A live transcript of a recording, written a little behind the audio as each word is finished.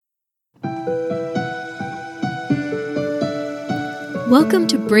Welcome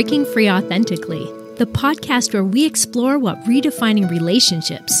to Breaking Free Authentically, the podcast where we explore what redefining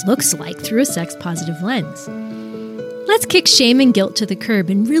relationships looks like through a sex-positive lens. Let's kick shame and guilt to the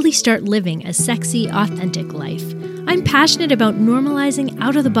curb and really start living a sexy, authentic life. I'm passionate about normalizing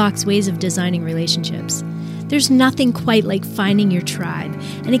out-of-the-box ways of designing relationships. There's nothing quite like finding your tribe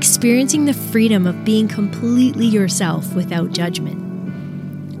and experiencing the freedom of being completely yourself without judgment.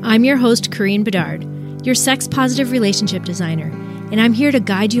 I'm your host, Corinne Bedard, your sex-positive relationship designer, and I'm here to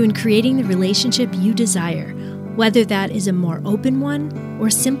guide you in creating the relationship you desire, whether that is a more open one or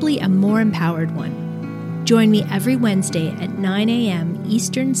simply a more empowered one. Join me every Wednesday at 9 a.m.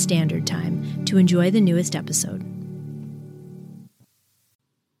 Eastern Standard Time to enjoy the newest episode.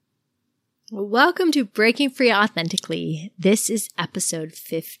 Welcome to Breaking Free Authentically. This is episode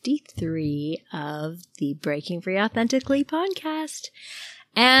 53 of the Breaking Free Authentically podcast.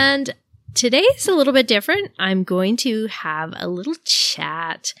 And today is a little bit different. I'm going to have a little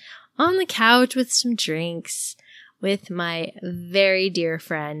chat on the couch with some drinks with my very dear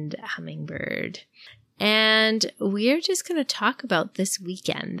friend, Hummingbird. And we're just going to talk about this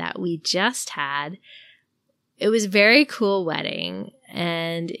weekend that we just had. It was a very cool wedding,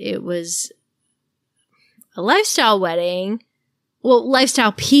 and it was a lifestyle wedding. Well,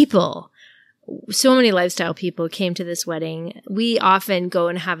 lifestyle people. So many lifestyle people came to this wedding. We often go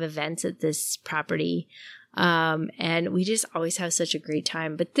and have events at this property, and we just always have such a great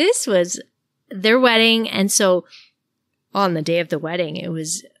time. But this was their wedding, and so on the day of the wedding,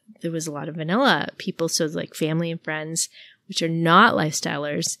 there was a lot of vanilla people, so like family and friends, which are not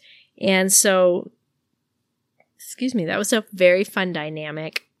lifestylers. And so, that was a very fun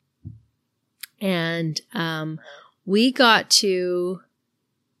dynamic. And we got to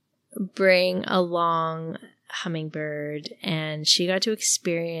bring along Hummingbird, and she got to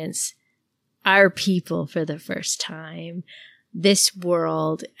experience our people for the first time, this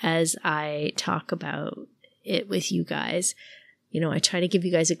world, as I talk about it with you guys. You know, I try to give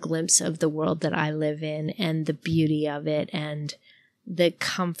you guys a glimpse of the world that I live in and the beauty of it and the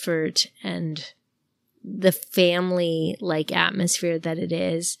comfort and the family-like atmosphere that it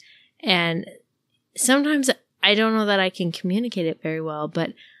is. And sometimes I don't know that I can communicate it very well,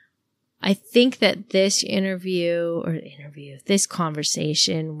 but I think that this this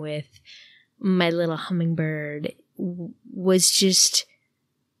conversation with my little Hummingbird was just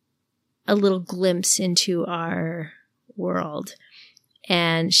a little glimpse into our world.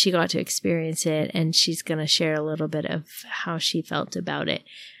 And she got to experience it, and she's going to share a little bit of how she felt about it.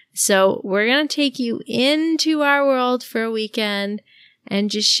 So we're going to take you into our world for a weekend and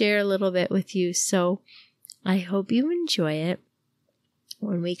just share a little bit with you. So I hope you enjoy it.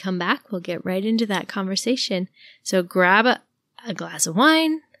 When we come back, we'll get right into that conversation. So grab a glass of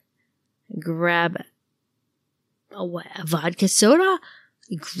wine, grab a vodka soda,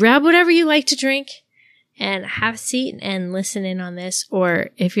 grab whatever you like to drink, and have a seat and listen in on this.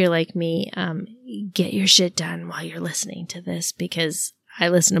 Or if you're like me, get your shit done while you're listening to this, because I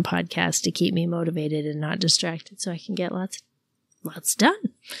listen to podcasts to keep me motivated and not distracted so I can get lots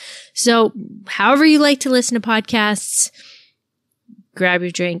done. So however you like to listen to podcasts, grab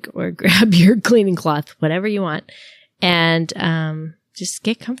your drink or grab your cleaning cloth, whatever you want, and just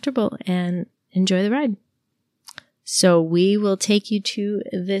get comfortable and enjoy the ride. So we will take you to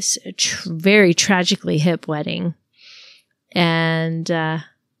this very tragically hip wedding, and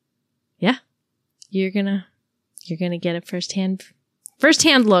you're gonna get a firsthand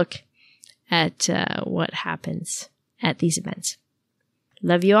look at what happens at these events.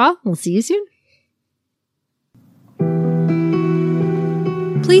 Love you all. We'll see you soon.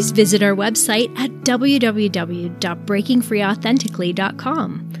 Please visit our website at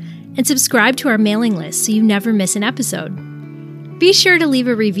www.breakingfreeauthentically.com and subscribe to our mailing list so you never miss an episode. Be sure to leave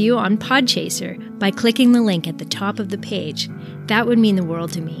a review on Podchaser by clicking the link at the top of the page. That would mean the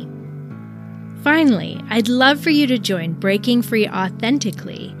world to me. Finally, I'd love for you to join Breaking Free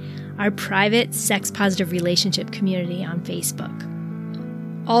Authentically, our private sex-positive relationship community on Facebook.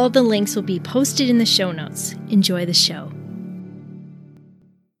 All the links will be posted in the show notes. Enjoy the show.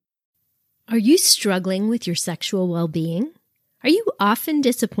 Are you struggling with your sexual well-being? Are you often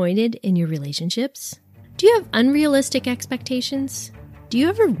disappointed in your relationships? Do you have unrealistic expectations? Do you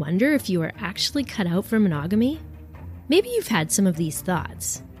ever wonder if you are actually cut out for monogamy? Maybe you've had some of these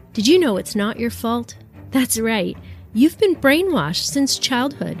thoughts. Did you know it's not your fault? That's right. You've been brainwashed since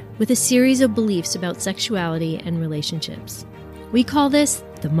childhood with a series of beliefs about sexuality and relationships. We call this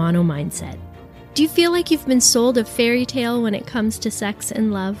the mono mindset. Do you feel like you've been sold a fairy tale when it comes to sex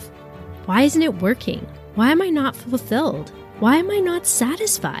and love? Why isn't it working? Why am I not fulfilled? Why am I not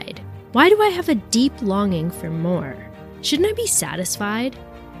satisfied? Why do I have a deep longing for more? Shouldn't I be satisfied?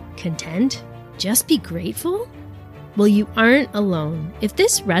 Content? Just be grateful? Well, you aren't alone. If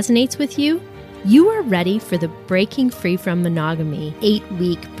this resonates with you, you are ready for the Breaking Free from Monogamy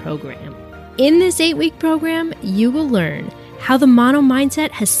 8-week program. In this 8-week program, you will learn how the mono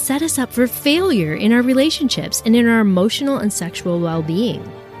mindset has set us up for failure in our relationships and in our emotional and sexual well-being.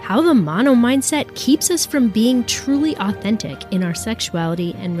 How the mono mindset keeps us from being truly authentic in our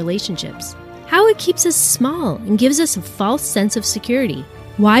sexuality and relationships. How it keeps us small and gives us a false sense of security.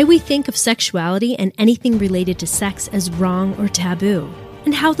 Why we think of sexuality and anything related to sex as wrong or taboo.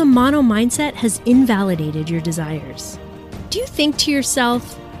 And how the mono mindset has invalidated your desires. Do you think to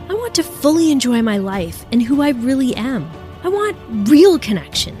yourself, I want to fully enjoy my life and who I really am. I want real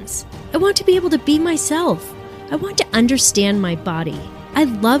connections. I want to be able to be myself. I want to understand my body. I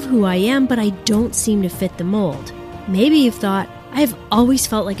love who I am, but I don't seem to fit the mold. Maybe you've thought, I've always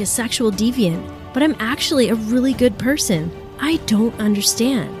felt like a sexual deviant, but I'm actually a really good person. I don't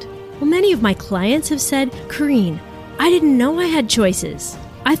understand. Well, many of my clients have said, Corrine, I didn't know I had choices.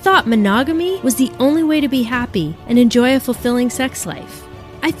 I thought monogamy was the only way to be happy and enjoy a fulfilling sex life.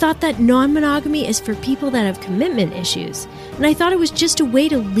 I thought that non-monogamy is for people that have commitment issues, and I thought it was just a way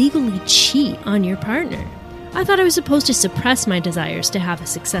to legally cheat on your partner. I thought I was supposed to suppress my desires to have a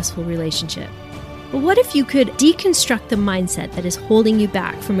successful relationship. But what if you could deconstruct the mindset that is holding you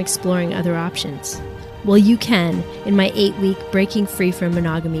back from exploring other options? Well, you can in my 8-week Breaking Free from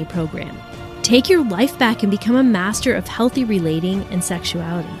Monogamy program. Take your life back and become a master of healthy relating and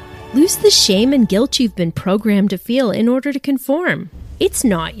sexuality. Lose the shame and guilt you've been programmed to feel in order to conform. It's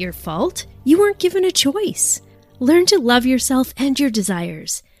not your fault. You weren't given a choice. Learn to love yourself and your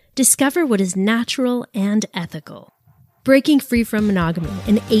desires. Discover what is natural and ethical. Breaking Free from Monogamy,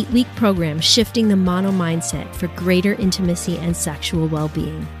 an 8-week program shifting the mono mindset for greater intimacy and sexual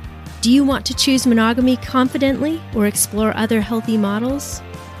well-being. Do you want to choose monogamy confidently or explore other healthy models?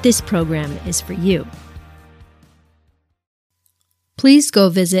 This program is for you. Please go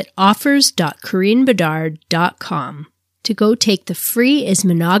visit offers.corinebedard.com to go take the free Is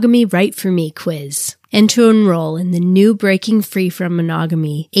Monogamy Right For Me quiz and to enroll in the new Breaking Free from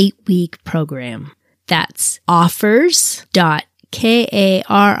Monogamy 8-week program. That's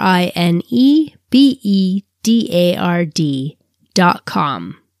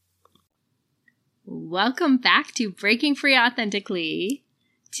offers.corinebedard.com. Welcome back to Breaking Free Authentically.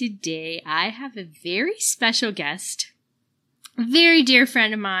 Today I have a very special guest, a very dear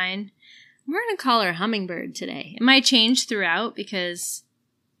friend of mine. We're going to call her Hummingbird today. It might change throughout because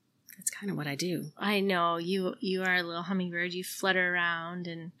that's kind of what I do. I know you are a little hummingbird. You flutter around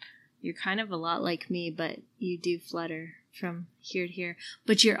and you're kind of a lot like me, but you do flutter from here to here.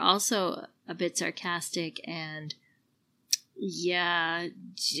 But you're also a bit sarcastic and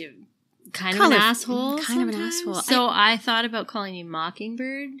kind of an asshole. Kind of an asshole. So I thought about calling you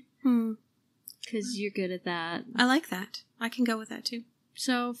Mockingbird because you're good at that. I like that. I can go with that too.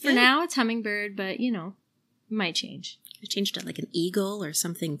 So for now it's Hummingbird, but it might change. I changed it like an eagle or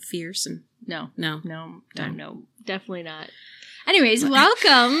something fierce and No, definitely not. Anyways,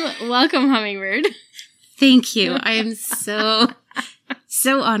 welcome Hummingbird. Thank you. I am so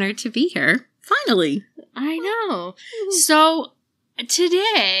honored to be here. Finally. I know. So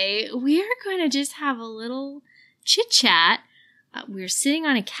today we are going to just have a little chit chat. We're sitting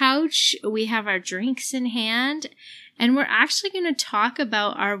on a couch. We have our drinks in hand. And we're actually going to talk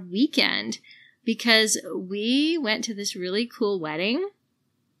about our weekend because we went to this really cool wedding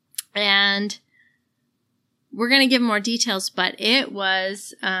and we're going to give more details, but it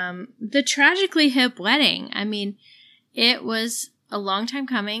was the Tragically Hip Wedding. I mean, it was a long time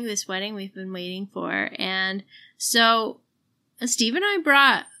coming, this wedding we've been waiting for. And so Steve and I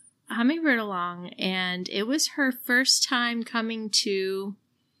brought Hummingbird along and it was her first time coming to,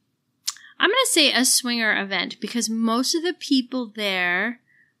 I'm going to say a swinger event because most of the people there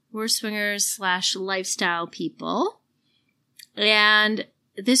were swingers / lifestyle people. And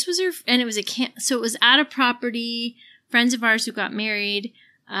this was and it was so it was at a property, friends of ours who got married.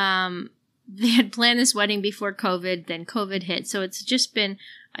 They had planned this wedding before COVID, then COVID hit. So it's just been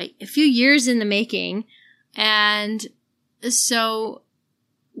a few years in the making. And so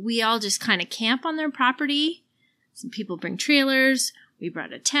we all just kind of camp on their property. Some people bring trailers. We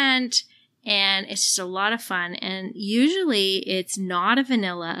brought a tent. And it's just a lot of fun. And usually it's not a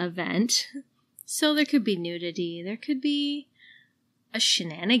vanilla event. So there could be nudity. There could be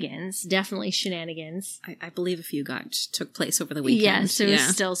shenanigans. Definitely shenanigans. I believe a few took place over the weekend. Yes, there was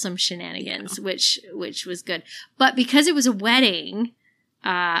still some shenanigans, which was good. But because it was a wedding,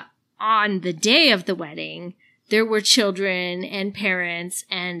 on the day of the wedding, there were children and parents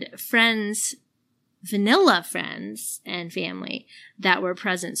and friends, vanilla friends and family that were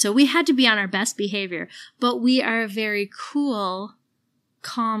present. So we had to be on our best behavior, but we are a very cool,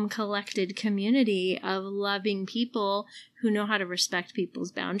 calm, collected community of loving people who know how to respect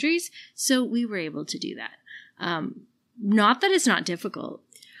people's boundaries. So we were able to do that. Not that it's not difficult.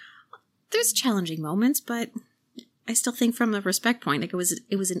 There's challenging moments, but I still think from a respect point, like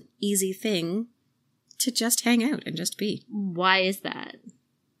it was an easy thing to just hang out and just be. Why is that?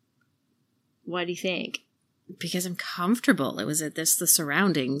 Why do you think? Because I'm comfortable. It was the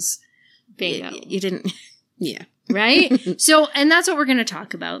surroundings. Bingo. You didn't, yeah. Right? So, and that's what we're going to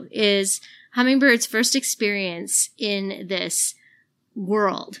talk about is Hummingbird's first experience in this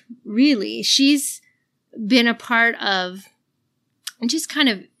world. Really, she's been a part of just kind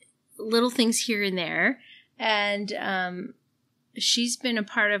of little things here and there. And she's been a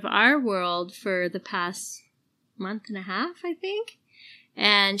part of our world for the past month and a half, I think.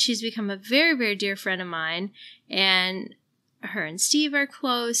 And she's become a very, very dear friend of mine. And her and Steve are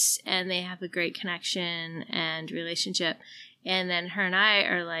close, and they have a great connection and relationship. And then her and I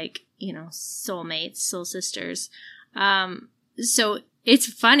are like, soulmates, soul sisters. So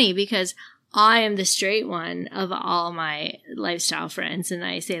it's funny because I am the straight one of all my lifestyle friends. And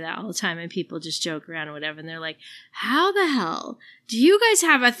I say that all the time, and people just joke around or whatever. And they're like, how the hell do you guys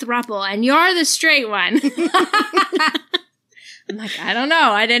have a throuple and you're the straight one? I'm like, I don't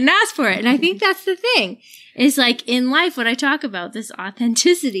know. I didn't ask for it. And I think that's the thing. It's like in life, what I talk about, this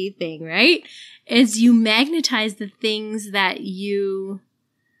authenticity thing, right? Is you magnetize the things that you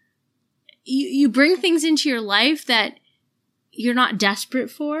bring things into your life that you're not desperate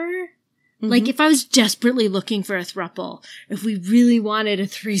for. Mm-hmm. Like if I was desperately looking for a throuple, if we really wanted a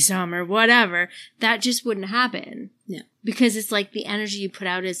threesome or whatever, that just wouldn't happen. Yeah. Because it's like the energy you put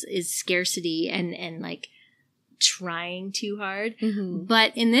out is scarcity and like trying too hard. Mm-hmm.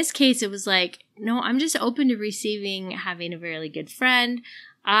 But in this case, it was like, no, I'm just open to receiving, having a really good friend.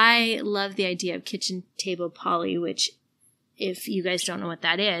 I love the idea of kitchen table poly, which if you guys don't know what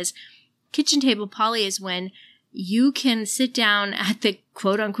that is, kitchen table poly is when you can sit down at the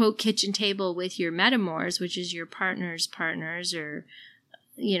quote unquote kitchen table with your metamors, which is your partners or,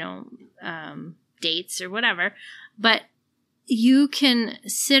 dates or whatever. But you can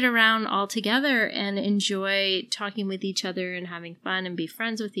sit around all together and enjoy talking with each other and having fun and be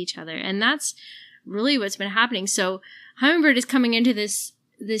friends with each other. And that's really what's been happening. So Hummingbird is coming into this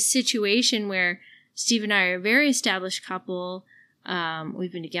situation where Steve and I are a very established couple.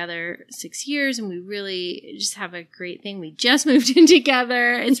 We've been together 6 years and we really just have a great thing. We just moved in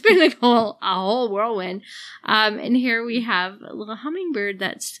together. It's been like a whole whirlwind. And here we have a little hummingbird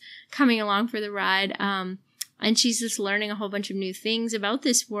that's coming along for the ride. And she's just learning a whole bunch of new things about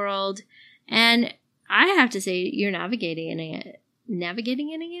this world. And I have to say, you're navigating it. Navigating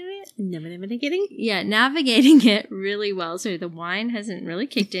it really well. So the wine hasn't really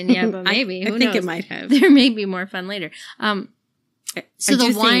kicked in yet, but maybe. I think it might have. There may be more fun later. So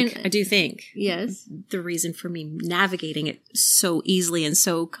the wine. I do think. Yes. The reason for me navigating it so easily and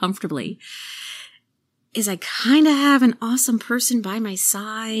so comfortably is I kind of have an awesome person by my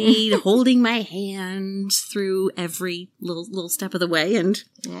side holding my hand through every little step of the way and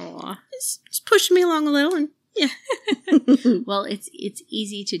just pushing me along a little and yeah. Well, it's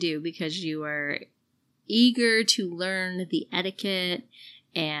easy to do because you are eager to learn the etiquette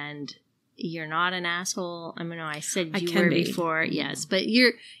and you're not an asshole. I mean, I said you were before. Yes, but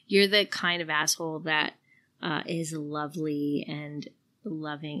you're the kind of asshole that is lovely and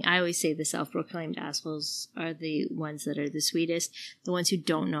loving. I always say the self-proclaimed assholes are the ones that are the sweetest. The ones who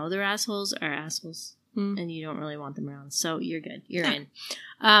don't know they're assholes are assholes, and you don't really want them around. So you're good. You're in.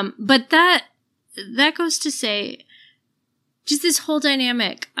 But that goes to say, just this whole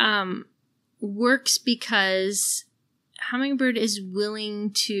dynamic works because Hummingbird is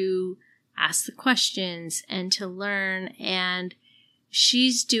willing to ask the questions and to learn, and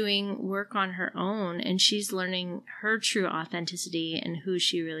she's doing work on her own and she's learning her true authenticity and who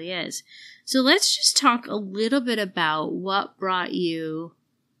she really is. So let's just talk a little bit about what brought you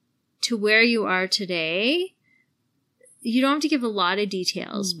to where you are today. You don't have to give a lot of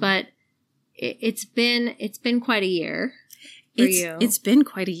details, but it's been quite a year for you. It's been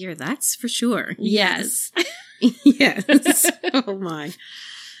quite a year, that's for sure. Yes. Yes. Oh my.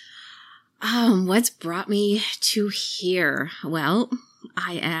 What's brought me to here? Well,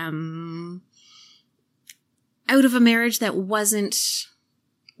 I am out of a marriage that wasn't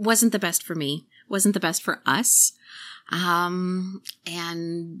the best for me, wasn't the best for us, and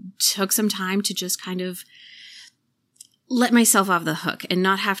took some time to just kind of let myself off the hook and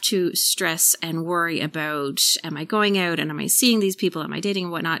not have to stress and worry about, am I going out and am I seeing these people? Am I dating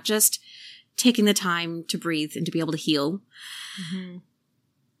and whatnot? Just taking the time to breathe and to be able to heal. Mm-hmm.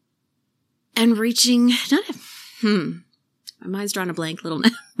 And reaching, my mind's drawn a blank little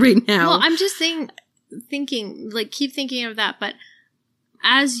right now. Well, I'm just thinking, like, keep thinking of that. But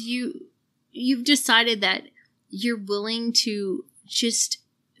as you've decided that you're willing to just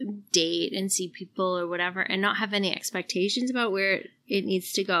date and see people or whatever and not have any expectations about where it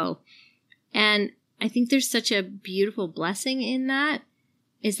needs to go. And I think there's such a beautiful blessing in that,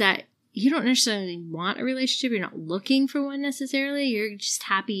 is that you don't necessarily want a relationship. You're not looking for one necessarily. You're just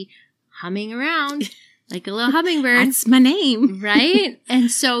happy humming around like a little hummingbird. That's my name. Right? And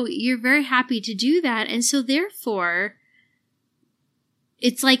so you're very happy to do that. And so therefore,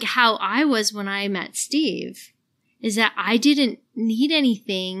 it's like how I was when I met Steve, is that I didn't need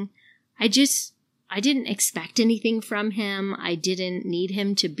anything. I didn't expect anything from him. I didn't need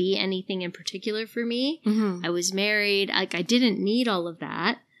him to be anything in particular for me. Mm-hmm. I was married. Like, I didn't need all of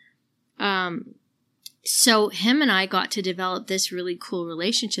that. So him and I got to develop this really cool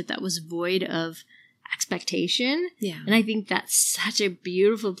relationship that was void of expectation. Yeah. And I think that's such a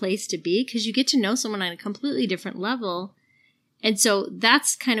beautiful place to be, because you get to know someone on a completely different level. And so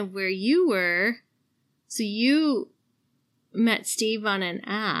that's kind of where you were. So you met Steve on an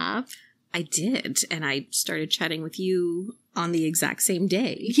app. I did. And I started chatting with you on the exact same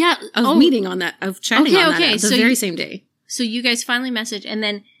day. Yeah. Of chatting on that app, the very same day. So you guys finally messaged, and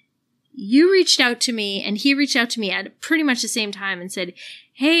then you reached out to me and he reached out to me at pretty much the same time and said,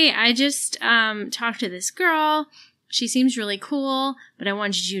 hey, I just talked to this girl. She seems really cool, but I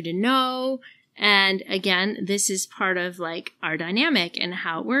wanted you to know. And again, this is part of like our dynamic and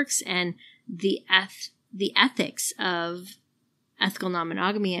how it works, and the ethics of ethical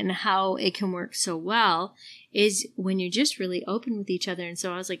non-monogamy and how it can work so well is when you're just really open with each other. And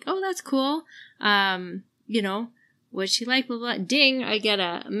so I was like, oh, that's cool. What's she like? Blah, blah. Ding. I get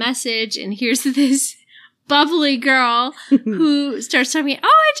a message, and here's this bubbly girl who starts telling me,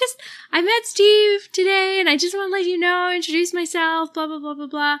 I met Steve today, and I just want to let you know, introduce myself, blah, blah, blah, blah,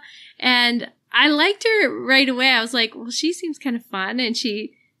 blah. And I liked her right away. I was like, well, she seems kind of fun, and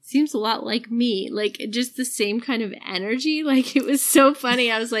she seems a lot like me, like just the same kind of energy. Like, it was so funny.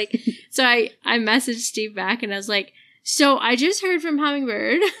 I was like, so I messaged Steve back, and I was like, so I just heard from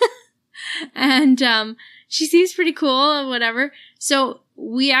Hummingbird and, she seems pretty cool or whatever. So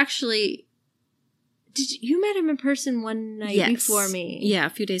we actually, you met him in person one night before me? Yeah, a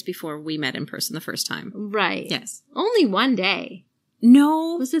few days before we met in person the first time. Right. Yes. Only one day.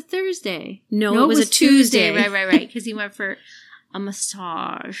 No. It was a Thursday. No, it was a Tuesday. Right. Because he went for a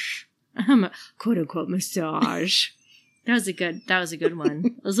massage. Quote unquote massage. That was a good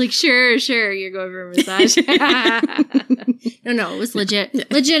one. I was like, sure, you're going for a massage. No, it was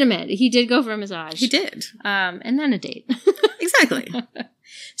legitimate. He did go for a massage. He did. And then a date. Exactly.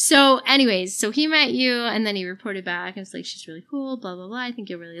 So anyways, so he met you, and then he reported back, and it's like, she's really cool, blah, blah, blah. I think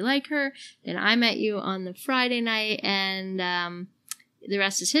you'll really like her. Then I met you on the Friday night, and the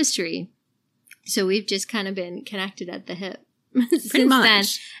rest is history. So we've just kind of been connected at the hip since then.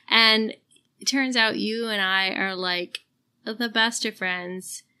 And it turns out you and I are like the best of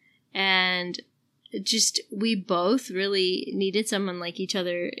friends, and just we both really needed someone like each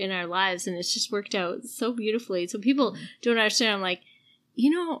other in our lives, and it's just worked out so beautifully. So people don't understand. I'm like,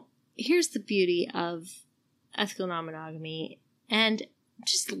 here's the beauty of ethical non-monogamy and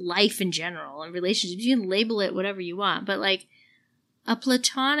just life in general and relationships. You can label it whatever you want, but like a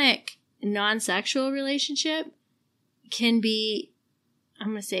platonic non-sexual relationship can be, I'm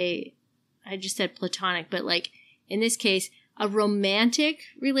going to say, I just said platonic, but like in this case, a romantic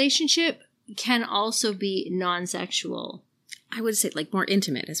relationship can also be non-sexual. I would say like more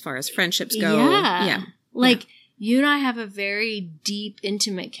intimate as far as friendships go. Yeah. Like you and I have a very deep,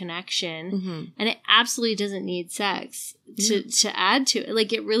 intimate connection, and it absolutely doesn't need sex to add to it.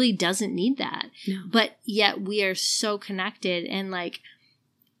 Like it really doesn't need that. No. But yet we are so connected, and like,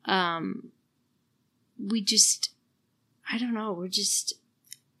 we just, I don't know,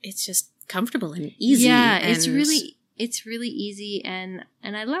 it's just comfortable and easy. Yeah, and it's really easy, and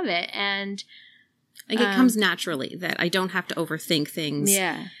I love it. And like it comes naturally that I don't have to overthink things.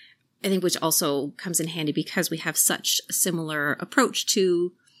 Yeah. I think which also comes in handy because we have such a similar approach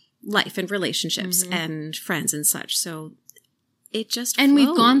to life and relationships and friends and such. So it just flows.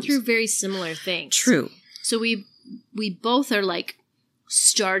 We've gone through very similar things. True. So we both are like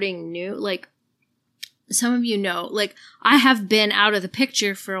starting new. Like some of you know, like I have been out of the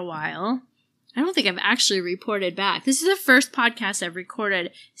picture for a while. I don't think I've actually reported back. This is the first podcast I've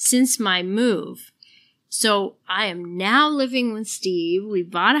recorded since my move. So I am now living with Steve. We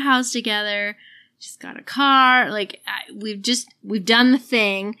bought a house together, just got a car. Like we've done the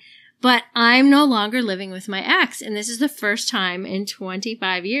thing, but I'm no longer living with my ex. And this is the first time in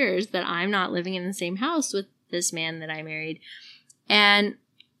 25 years that I'm not living in the same house with this man that I married. And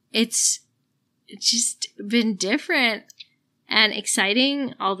it's just been different and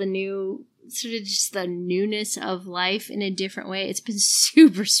exciting. All the new, sort of just the newness of life in a different way. It's been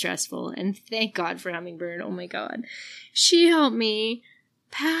super stressful. And thank God for Hummingbird. Oh my God. She helped me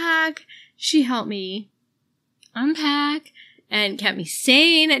pack. She helped me unpack and kept me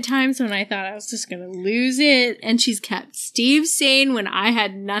sane at times when I thought I was just going to lose it. And she's kept Steve sane when I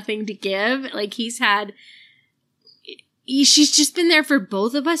had nothing to give. Like she's just been there for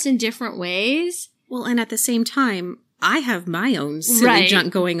both of us in different ways. Well, and at the same time, I have my own silly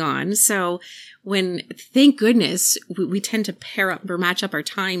junk going on. So thank goodness, we tend to pair up or match up our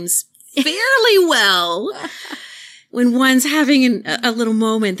times fairly well. When one's having a little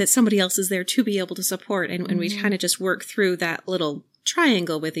moment that somebody else is there to be able to support. And we kind of just work through that little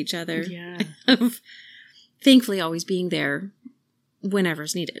triangle with each other. Yeah. Of thankfully always being there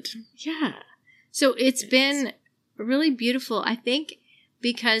whenever's needed. Yeah. So it's been really beautiful, I think,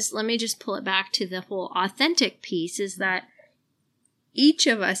 because let me just pull it back to the whole authentic piece, is that each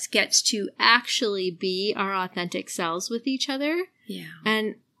of us gets to actually be our authentic selves with each other. Yeah.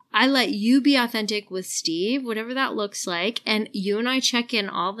 And I let you be authentic with Steve, whatever that looks like. And you and I check in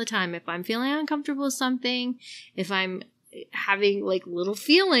all the time. If I'm feeling uncomfortable with something, if I'm having like little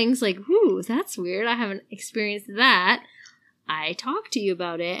feelings like, ooh, that's weird, I haven't experienced that, I talk to you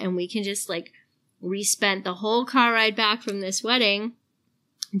about it. And we can just like, we spent the whole car ride back from this wedding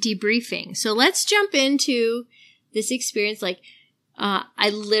debriefing. So let's jump into this experience. Like, I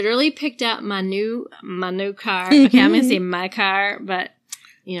literally picked up my new car. Okay, I'm going to say my car, but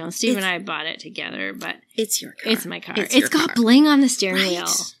you know, Steve and I bought it together, but it's your car. It's my car. It's got bling on the steering wheel.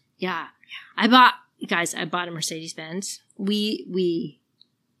 Yeah. I bought a Mercedes-Benz. We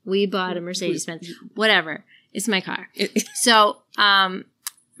bought a Mercedes-Benz. Whatever. It's my car. So,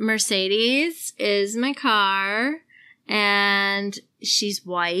 Mercedes is my car, and she's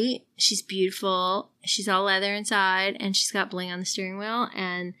white. She's beautiful. She's all leather inside, and she's got bling on the steering wheel.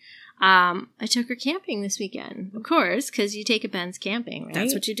 And I took her camping this weekend, of course, because you take a Benz camping, right?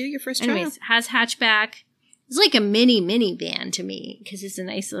 That's what you do your first time. Anyways, has hatchback. It's like a mini van to me because it's a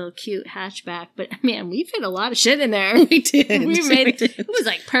nice little cute hatchback. But man, we fit a lot of shit in there. We did. It was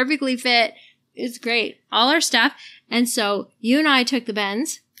like perfectly fit. It's great. All our stuff. And so you and I took the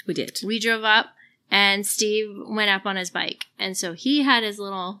Benz. We did. We drove up, and Steve went up on his bike. And so he had his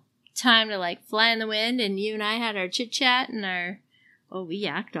little time to like fly in the wind, and you and I had our chit chat and we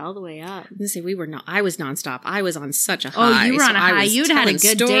yacked all the way up. I was nonstop. I was on such a high. Oh, you were on a high. You'd had a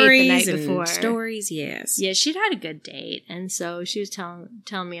good date the night before. Stories, yes. Yeah, she'd had a good date, and so she was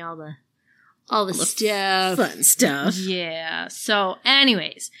telling me all the stuff, fun stuff. Yeah. So,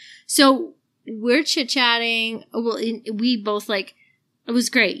 anyways, we're chit chatting. Well, we both like. It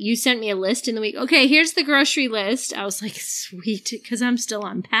was great. You sent me a list in the week. Okay, here's the grocery list. I was like, sweet, because I'm still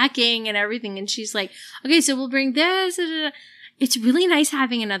unpacking and everything. And she's like, okay, so we'll bring this. It's really nice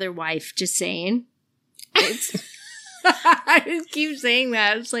having another wife, just saying. I just keep saying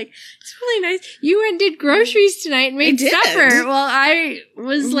that. It's like, it's really nice. You went and did groceries tonight and made supper while I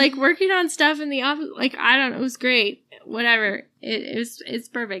was like working on stuff in the office. Like, I don't know. It was great. Whatever. It's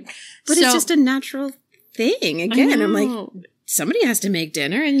perfect. But it's just a natural thing. Again, I'm like, somebody has to make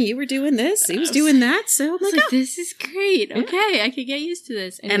dinner, and you were doing this. He was doing that. So I'm like, this is great. Okay, I could get used to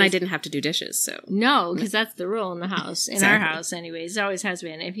this. And I didn't have to do dishes, so. No, because that's the rule in the house. In our house, anyways. It always has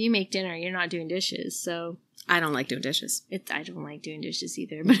been. If you make dinner, you're not doing dishes, so. I don't like doing dishes. I don't like doing dishes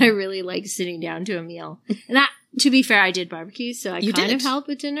either, but I really like sitting down to a meal. And to be fair, I did barbecue, so I kind of helped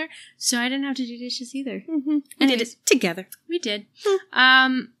with dinner, so I didn't have to do dishes either. Mm-hmm. We did it together. We did.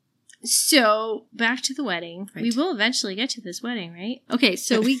 So, back to the wedding. Right. We will eventually get to this wedding, right? Okay,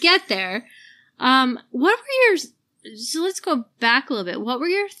 so we get there. So let's go back a little bit. What were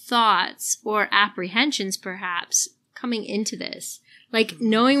your thoughts or apprehensions, perhaps, coming into this? Like,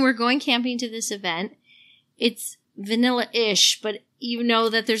 knowing we're going camping to this event, it's vanilla-ish, but you know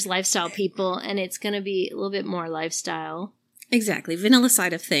that there's lifestyle people, and it's going to be a little bit more lifestyle. Exactly. Vanilla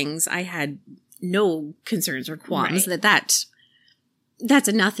side of things, I had no concerns or qualms that's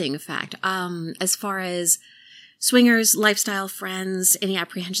a nothing fact. As far as swingers, lifestyle friends, any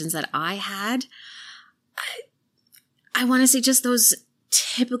apprehensions that I had, I want to say just those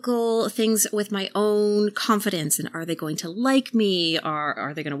typical things with my own confidence. And are they going to like me? Or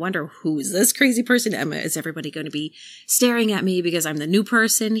are they going to wonder, who is this crazy person? Is everybody going to be staring at me because I'm the new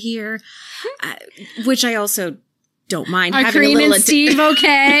person here? Which I also don't mind. Are having Corinne a little and Steve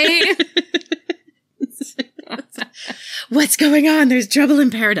okay? What's going on? There's trouble in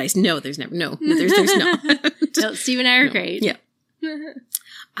paradise. No, there's never. No, there's not. No, Steve and I are great. Yeah.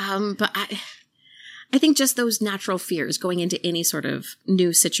 But I think just those natural fears going into any sort of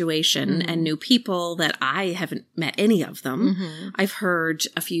new situation and new people that I haven't met any of them. Mm-hmm. I've heard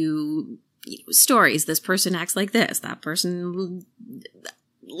a few stories. This person acts like this. That person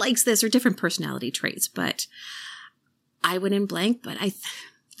likes this, or different personality traits. But I went in blank. But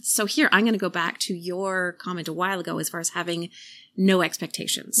so here, I'm going to go back to your comment a while ago as far as having no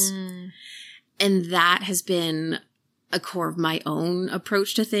expectations. And that has been a core of my own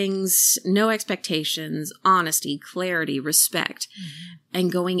approach to things. No expectations, honesty, clarity, respect,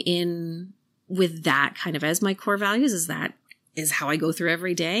 and going in with that kind of as my core values. Is how I go through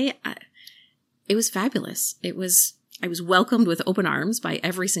every day. It was fabulous. I was welcomed with open arms by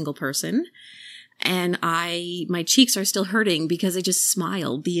every single person. And my cheeks are still hurting because I just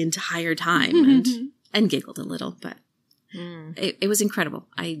smiled the entire time and giggled a little, but it was incredible.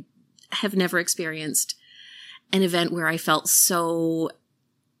 I have never experienced an event where I felt so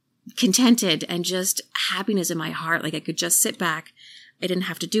contented and just happiness in my heart. Like I could just sit back. I didn't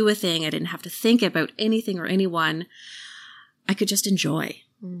have to do a thing. I didn't have to think about anything or anyone. I could just enjoy.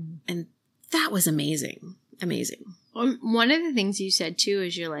 And that was amazing. Amazing. One of the things you said too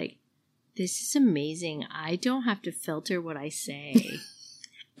is you're like, this is amazing. I don't have to filter what I say.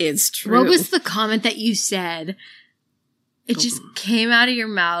 It's true. What was the comment that you said? It just came out of your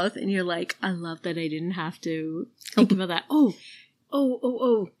mouth and you're like, I love that I didn't have to think about that. Oh.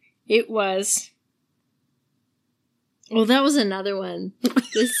 It was. Oh, that was another one.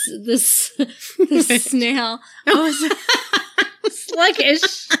 This snail. I was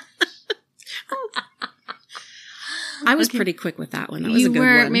sluggish. I was pretty quick with that one. That was a good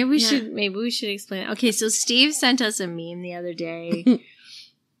one. Maybe we should explain it. Okay, so Steve sent us a meme the other day.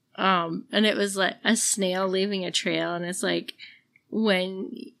 And it was like a snail leaving a trail, and it's like when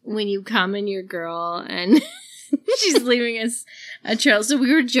you come and your girl and she's leaving us a trail. So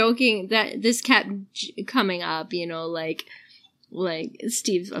we were joking that this kept coming up, like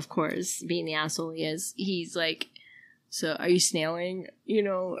Steve, of course, being the asshole he is, he's like, so are you snailing,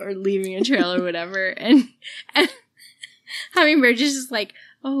 or leaving a trail or whatever? And Hummingbird is just like,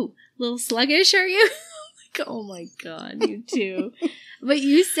 oh, a little sluggish, are you? Like, oh my God, you too. But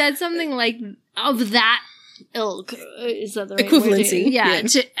you said something like, of that ilk. Is that the right equivalency? Word?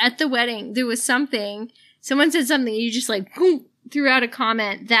 Yeah. At the wedding, there was something, someone said something, you just like, boom, threw out a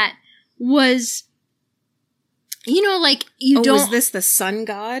comment that was, like, you don't. Was this the sun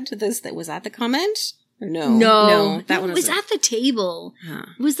god? Was that the comment? Or no? No. That one was at the table. Huh.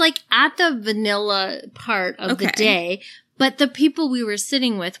 It was like at the vanilla part of the day. But the people we were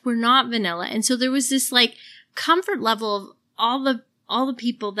sitting with were not vanilla. And so there was this like comfort level of all the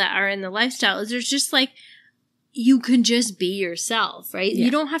people that are in the lifestyle. There's just like, you can just be yourself, right? Yeah.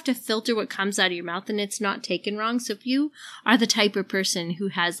 You don't have to filter what comes out of your mouth, and it's not taken wrong. So if you are the type of person who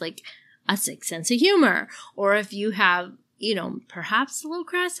has like a sick sense of humor, or if you have, perhaps a little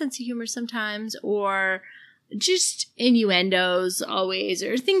crass sense of humor sometimes, or just innuendos always,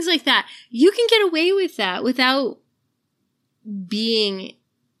 or things like that, you can get away with that without being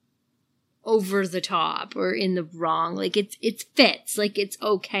over the top or in the wrong. Like it fits. Like it's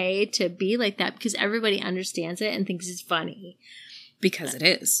okay to be like that because everybody understands it and thinks it's funny. Because it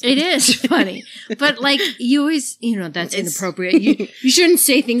is. It is funny. But like you always, that's inappropriate. You shouldn't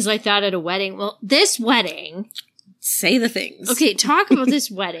say things like that at a wedding. Well, this wedding. Say the things. Okay, talk about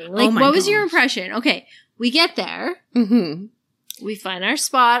this wedding. Like, what was your impression? Okay, we get there. Mm-hmm. We find our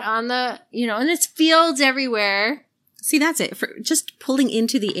spot on the, and it's fields everywhere. See, that's it. For just pulling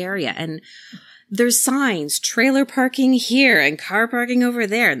into the area, and there's signs, trailer parking here and car parking over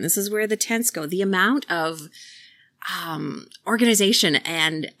there, and this is where the tents go. The amount of organization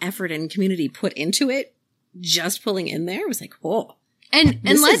and effort and community put into it, just pulling in there, was like, whoa. And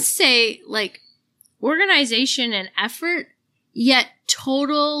let's say, like, organization and effort, yet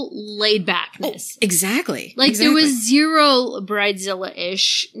total laid backness. Oh, exactly. Like, there was zero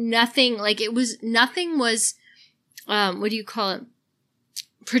Bridezilla-ish. Nothing was, what do you call it?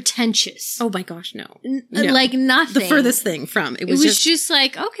 Pretentious. Oh my gosh, no. Like nothing. The furthest thing from. It was just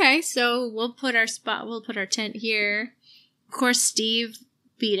like, okay, so we'll put our tent here. Of course, Steve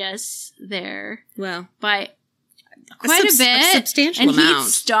beat us there. Well, by quite a bit. A substantial amount. And he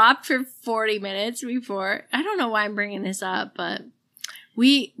stopped for 40 minutes before. I don't know why I'm bringing this up, but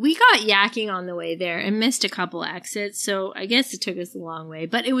we got yakking on the way there and missed a couple exits, so I guess it took us a long way.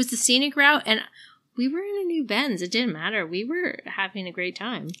 But it was the scenic route, and we were in a new Benz. It didn't matter. We were having a great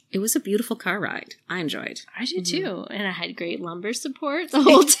time. It was a beautiful car ride. I enjoyed. I did too, and I had great lumbar support the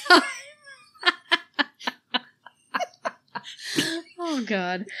whole time. Oh,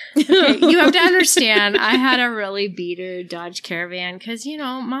 God. Okay, you have to understand, I had a really beater Dodge Caravan because,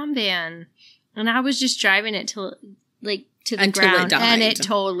 mom van. And I was just driving it to the ground. And it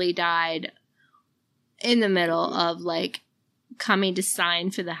totally died in the middle of, coming to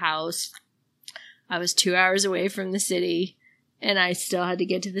sign for the house. I was 2 hours away from the city, and I still had to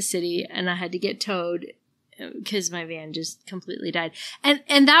get to the city, and I had to get towed because my van just completely died.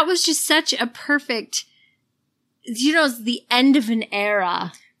 And that was just such a perfect... it's the end of an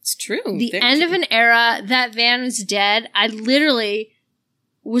era. It's true. The end of an era. That van was dead. I literally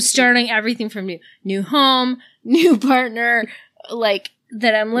was starting everything from new home, new partner,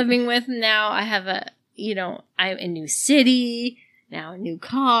 that I'm living with now. I have I'm a new city, now a new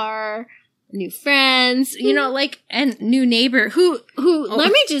car, new friends, and new neighbor who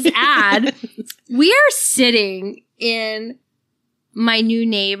let me just add, we are sitting in my new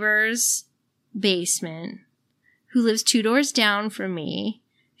neighbor's basement, who lives 2 doors down from me.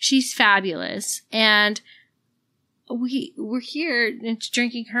 She's fabulous. And we're here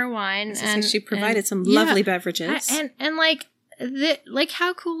drinking her wine. And she provided some lovely beverages. And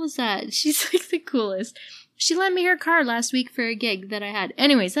how cool is that? She's the coolest. She lent me her car last week for a gig that I had.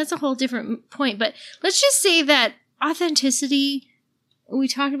 Anyways, that's a whole different point. But let's just say that authenticity, we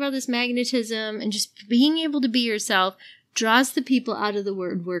talked about this magnetism and just being able to be yourself draws the people out of the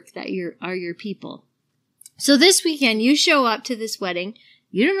word work that are your people. So this weekend, you show up to this wedding.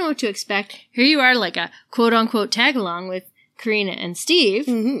 You don't know what to expect. Here you are, like a quote-unquote tag-along with Karina and Steve.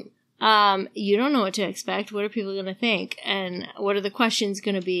 Mm-hmm. You don't know what to expect. What are people going to think? And what are the questions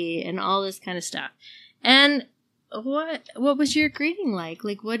going to be? And all this kind of stuff. And what was your greeting like?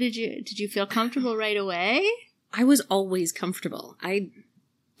 What did you feel comfortable right away? I was always comfortable. I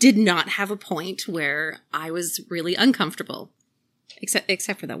did not have a point where I was really uncomfortable.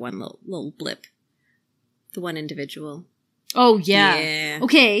 Except for that one little blip. The one individual. Oh, yeah.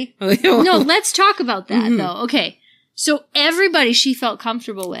 Okay. No, let's talk about that, though. Okay. So everybody she felt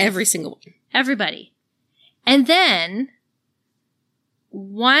comfortable with. Every single one. Everybody. And then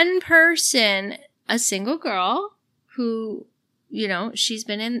one person, a single girl who, she's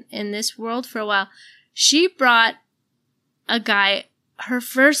been in this world for a while. She brought a guy, her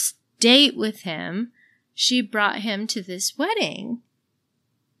first date with him, she brought him to this wedding.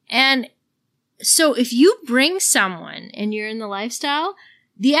 And so if you bring someone and you're in the lifestyle,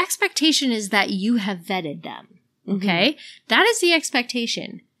 the expectation is that you have vetted them. Okay? Mm-hmm. That is the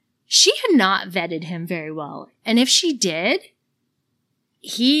expectation. She had not vetted him very well. And if she did,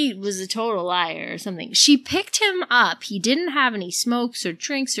 he was a total liar or something. She picked him up. He didn't have any smokes or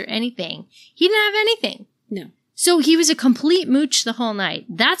drinks or anything. He didn't have anything. No. So he was a complete mooch the whole night.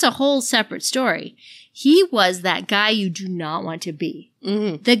 That's a whole separate story. He was that guy you do not want to be.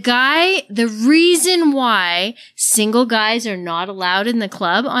 Mm-hmm. The reason why single guys are not allowed in the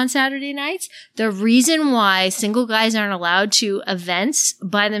club on Saturday nights, the reason why single guys aren't allowed to events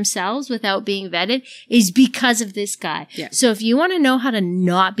by themselves without being vetted is because of this guy. Yeah. So if you want to know how to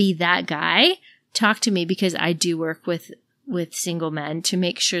not be that guy, talk to me, because I do work with single men to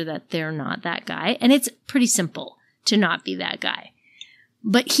make sure that they're not that guy. And it's pretty simple to not be that guy.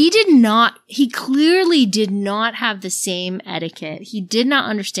 But he clearly did not have the same etiquette. He did not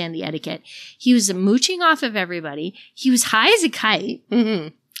understand the etiquette. He was mooching off of everybody. He was high as a kite. Mm-hmm.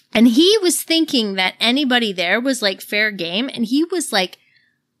 And he was thinking that anybody there was fair game. And he was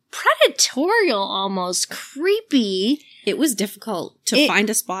predatorial, almost creepy. It was difficult to find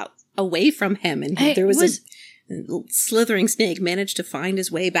a spot away from him. And there was a slithering snake managed to find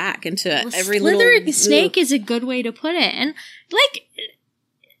his way back into every little... Slithering snake is a good way to put it. And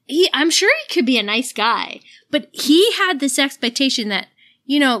I'm sure he could be a nice guy, but he had this expectation that,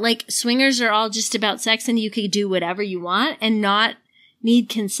 swingers are all just about sex and you could do whatever you want and not need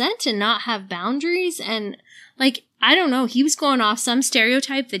consent and not have boundaries. And I don't know, he was going off some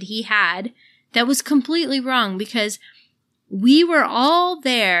stereotype that he had that was completely wrong, because we were all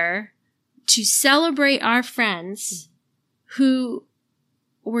there to celebrate our friends who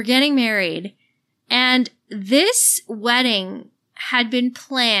were getting married. And this wedding had been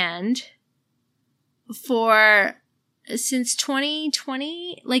planned since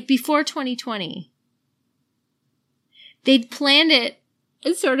 2020, before 2020. They'd planned it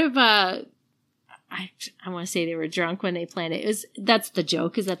as sort of I want to say they were drunk when they planned it. That's the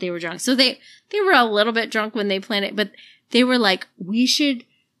joke, is that they were drunk. So they were a little bit drunk when they planned it, but they were like, we should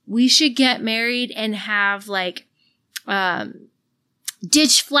get married and have like,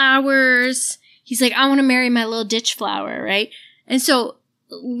 ditch flowers. He's like, I want to marry my little ditch flower. Right. And so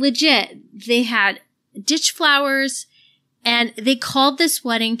legit, they had ditch flowers and they called this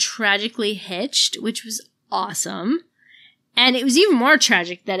wedding Tragically Hitched, which was awesome. And it was even more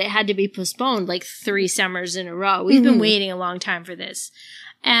tragic that it had to be postponed like 3 summers in a row. We've been waiting a long time for this.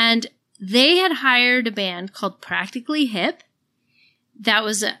 And they had hired a band called Practically Hip. That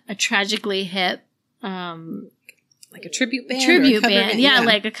was a Tragically Hip, like a tribute band? Tribute band. Yeah,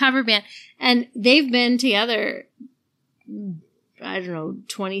 like a cover band. And they've been together, I don't know,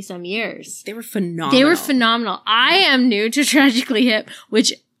 20 some years. They were phenomenal. I am new to Tragically Hip,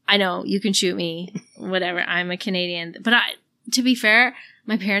 which I know you can shoot me, whatever. I'm a Canadian. But to be fair,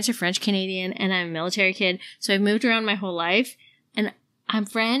 my parents are French Canadian and I'm a military kid. So I've moved around my whole life and I'm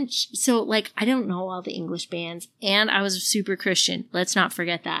French. So like, I don't know all the English bands and I was super Christian. Let's not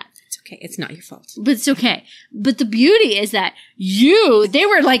forget that. It's okay. It's not your fault. But it's okay. But the beauty is that they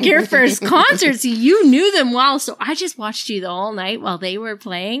were like your first concert. So you knew them well. So I just watched you the whole night while they were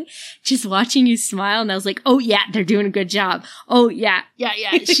playing, just watching you smile. And I was like, oh yeah, they're doing a good job. Oh yeah.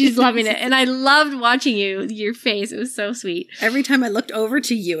 She's loving it. And I loved watching your face. It was so sweet. Every time I looked over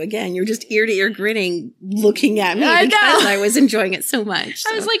to you again, you're just ear to ear grinning, looking at me because I was enjoying it so much.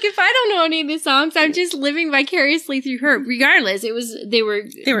 So. I was like, if I don't know any of the songs, I'm just living vicariously through her. Regardless, they were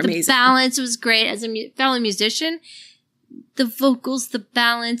amazing. The balance was great. As a fellow musician, the vocals, the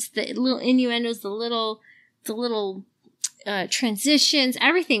balance, the little innuendos, the little transitions,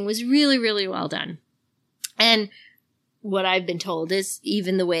 everything was really, really well done. And what I've been told is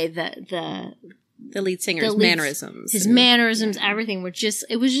even the way that the lead singer's mannerisms. His mannerisms, everything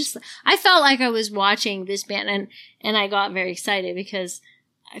I felt like I was watching this band and I got very excited because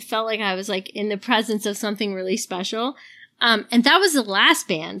I felt like I was like in the presence of something really special. And that was the last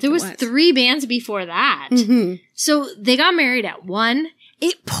band. There was 3 bands before that. Mm-hmm. So they got married at 1.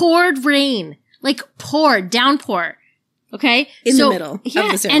 It poured rain, like downpour. Okay. In the middle of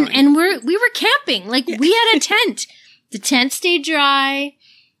the ceremony. And we were camping. Like we had a tent. The tent stayed dry.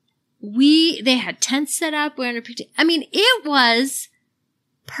 They had tents set up. We're under picture. I mean, it was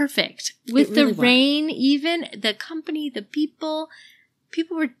perfect with the rain, even the company, the people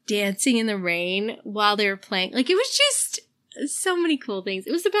were dancing in the rain while they were playing. Like it was just so many cool things.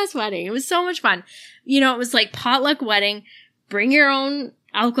 It was the best wedding. It was so much fun. It was like potluck wedding. Bring your own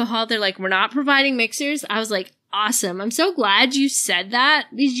alcohol. They're like, we're not providing mixers. I was like, awesome. I'm so glad you said that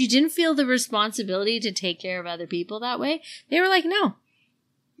because you didn't feel the responsibility to take care of other people that way. They were like, no,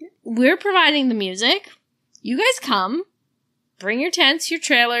 we're providing the music. You guys come, bring your tents, your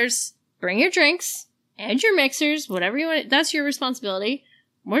trailers, bring your drinks and your mixers, whatever you want. That's your responsibility.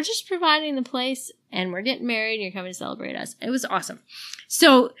 We're just providing the place and we're getting married and you're coming to celebrate us. It was awesome.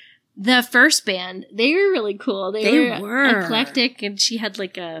 So the first band, they were really cool. They were eclectic and she had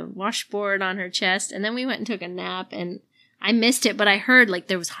like a washboard on her chest. And then we went and took a nap and I missed it, but I heard like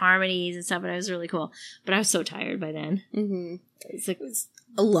there was harmonies and stuff and it was really cool. But I was so tired by then. Mm-hmm. It was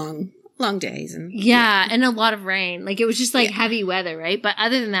a long days. And and a lot of rain. Like it was just like heavy weather, right? But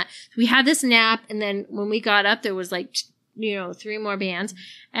other than that, we had this nap and then when we got up, there was like 3 more bands.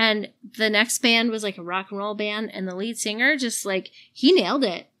 And the next band was like a rock and roll band. And the lead singer just like, he nailed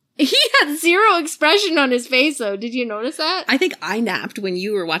it. He had zero expression on his face though. Did you notice that? I think I napped when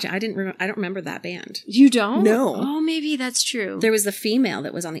you were watching. I don't remember that band. You don't? No. Oh, maybe that's true. There was the female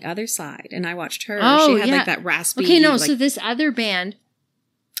that was on the other side and I watched her. Oh, she had like that raspy. Okay, no. So this other band,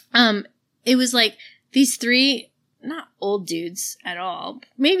 it was like these 3, not old dudes at all.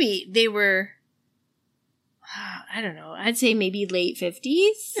 Maybe they were, I don't know. I'd say maybe late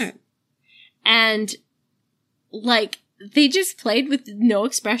 50s. Yeah. And like, they just played with no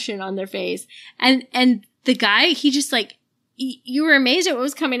expression on their face. And the guy, he just like, you were amazed at what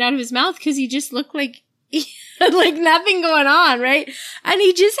was coming out of his mouth because he just looked like he had like nothing going on, right? And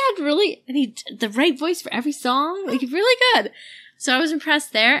he just had the right voice for every song, like really good. So I was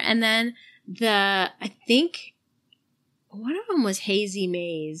impressed there. And then I think one of them was Hazy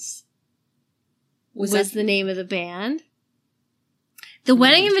Maze. Was the name of the band. The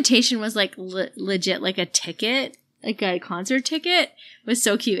wedding invitation was like legit, like a ticket. Like a concert ticket. It was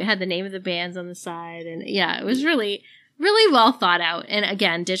so cute. It had the name of the bands on the side. And yeah, it was really, really well thought out. And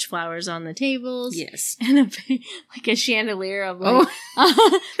again, ditch flowers on the tables. Yes. And like a chandelier of like,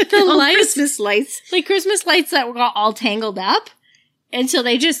 the lights. Christmas lights. Like Christmas lights that got all tangled up. And so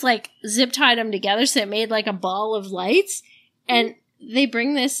they just like zip tied them together. So it made like a ball of lights. And they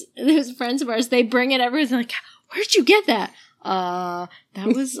bring this friends of ours, they bring it everywhere. They're like, where'd you get that? That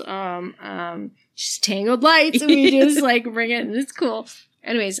was, just Tangled Lights, and we just like bring it, and it's cool.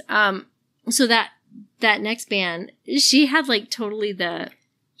 Anyways, so that next band, she had like totally the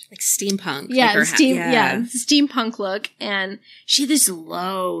like steampunk. Yeah, like steampunk look, and she had this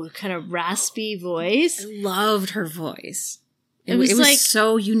low, kind of raspy voice. I loved her voice. It was was like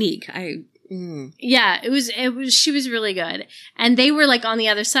so unique. Yeah, it was. She was really good, and they were like on the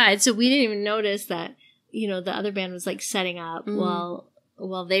other side, so we didn't even notice that. You know, the other band was like setting up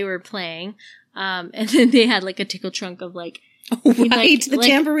while they were playing, and then they had like a tickle trunk of like. Oh, right, the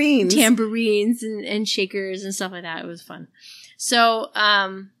tambourines. Tambourines and shakers and stuff like that. It was fun. So,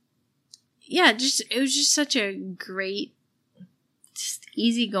 yeah, it was just such a great, just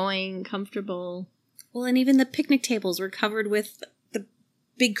easygoing, comfortable. Well, and even the picnic tables were covered with the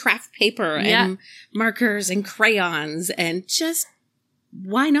big craft paper and markers and crayons, and just,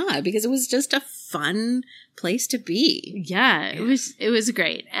 why not? Because it was just a fun place to be. Yeah, it was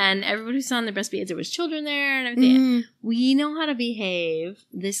great. And everybody was on their best behavior. There was children there and everything. We know how to behave.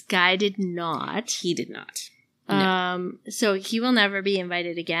 This guy did not. He did not. No. So he will never be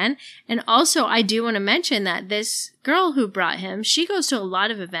invited again. And also, I do want to mention that this girl who brought him, she goes to a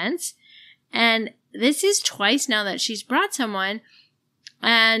lot of events. And this is twice now that she's brought someone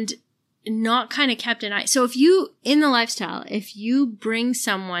and not kind of kept an eye. So if you, in the lifestyle, if you bring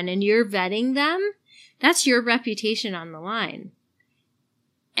someone and you're vetting them, that's your reputation on the line.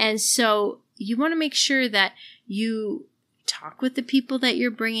 And so you want to make sure that you talk with the people that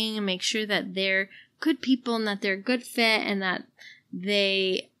you're bringing and make sure that they're good people and that they're a good fit and that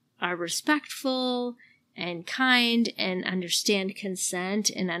they are respectful and kind and understand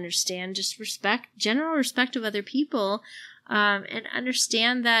consent and understand just general respect of other people, and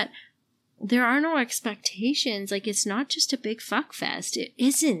understand that there are no expectations. Like, it's not just a big fuck fest. It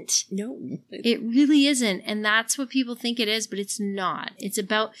isn't. No. It really isn't. And that's what people think it is, but it's not. It's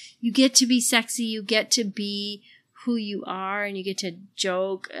about, you get to be sexy, you get to be who you are, and you get to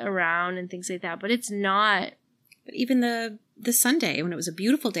joke around and things like that. But it's not. But even the Sunday, when it was a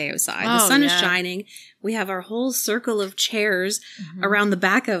beautiful day outside, the sun is shining, we have our whole circle of chairs around the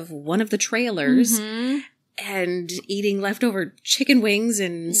back of one of the trailers. And eating leftover chicken wings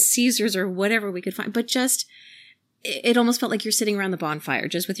and Caesars or whatever we could find. But just, it almost felt like you're sitting around the bonfire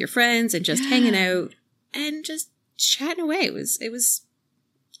just with your friends and just hanging out and just chatting away. It was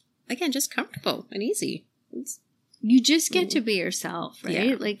again, just comfortable and easy. You just get to be yourself, right?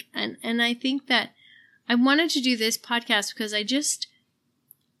 Yeah. Like, and I think that I wanted to do this podcast because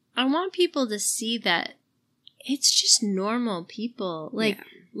I want people to see that it's just normal people. Like,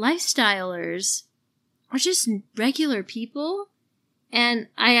 lifestylers are just regular people. And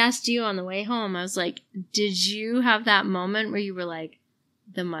I asked you on the way home, I was like, did you have that moment where you were like,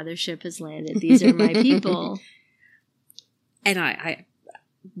 the mothership has landed. These are my people. And I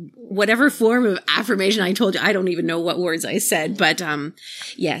whatever form of affirmation I told you, I don't even know what words I said, but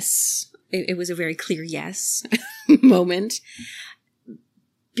yes, it was a very clear yes moment,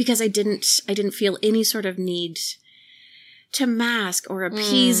 because I didn't feel any sort of need to mask or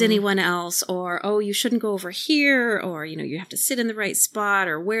appease anyone else, or, oh, you shouldn't go over here, or, you know, you have to sit in the right spot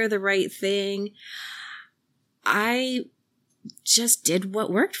or wear the right thing. I just did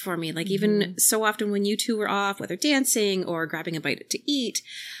what worked for me. Like, even so often when you two were off, whether dancing or grabbing a bite to eat,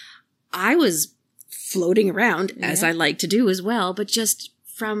 I was floating around, as I like to do as well, but just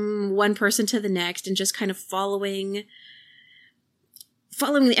from one person to the next and just kind of following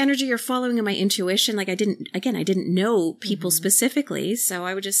the energy or following my intuition. Like, I didn't know people specifically, so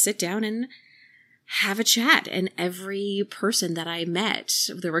I would just sit down and have a chat. And every person that I met,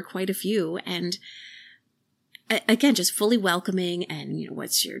 there were quite a few, and again, just fully welcoming, and, you know,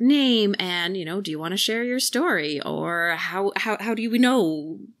 what's your name? And, you know, do you want to share your story? Or how do you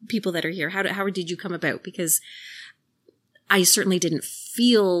know people that are here? How did you come about? Because I certainly didn't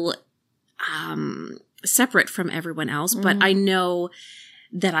feel separate from everyone else, but I know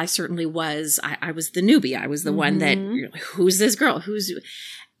that I certainly was. I was the newbie. I was the one that, who's this girl?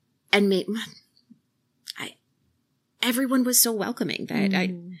 And everyone was so welcoming that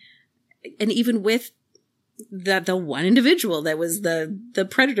and even with the one individual that was the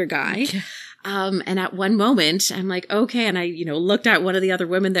predator guy. And at one moment I'm like, okay. And I, you know, looked at one of the other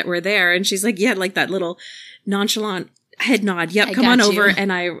women that were there, and she's like, yeah, like that little nonchalant head nod. Yep. Come on over.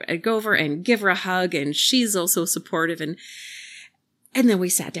 And I go over and give her a hug, and she's also supportive. And then we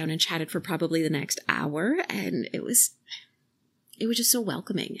sat down and chatted for probably the next hour, and it was just so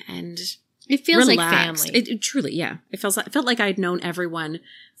welcoming, and it feels relaxed. like family. It truly, yeah. It felt like I'd known everyone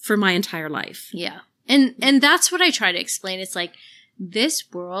for my entire life. Yeah. And that's what I try to explain. It's like, this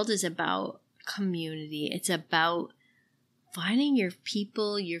world is about community. It's about finding your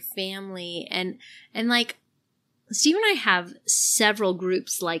people, your family, and like, Steve and I have several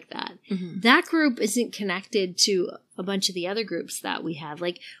groups like that. Mm-hmm. That group isn't connected to a bunch of the other groups that we have.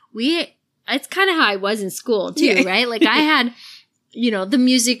 Like, it's kind of how I was in school too, right? Like, I had, the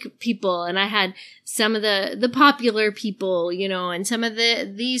music people, and I had some of the popular people, and some of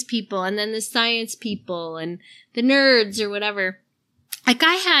these people, and then the science people and the nerds or whatever. Like,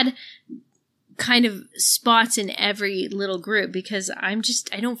 I had kind of spots in every little group because I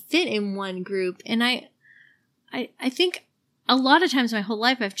don't fit in one group. And I think a lot of times my whole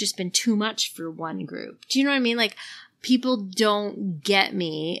life I've just been too much for one group. Do you know what I mean? Like, people don't get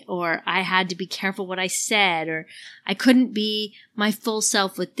me, or I had to be careful what I said, or I couldn't be my full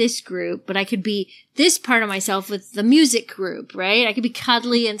self with this group, but I could be this part of myself with the music group, right? I could be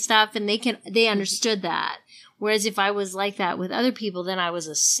cuddly and stuff, and they understood that. Whereas if I was like that with other people, then I was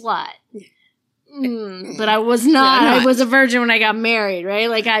a slut. But I was not. I was a virgin when I got married, right?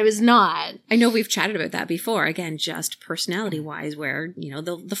 Like, I was not. I know we've chatted about that before. Again, just personality-wise, where,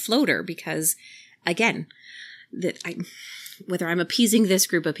 the floater, because, again, whether I'm appeasing this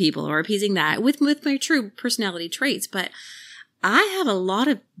group of people or appeasing that with my true personality traits, but I have a lot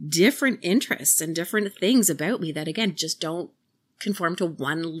of different interests and different things about me that, again, just don't conform to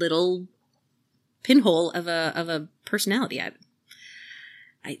one little pinhole of a personality.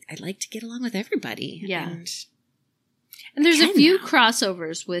 I like to get along with everybody. Yeah. And there's a few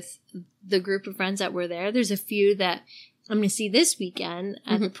crossovers with the group of friends that were there. There's a few that I'm going to see this weekend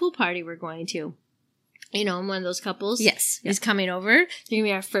at the pool party we're going to. One of those couples is coming over. They're going to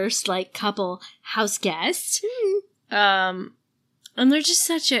be our first, couple house guest. And they're just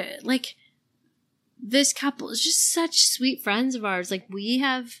such this couple is just such sweet friends of ours. Like, we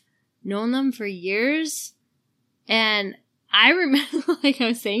have known them for years. And I remember, I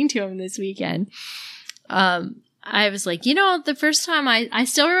was saying to him this weekend, I was like, the first time I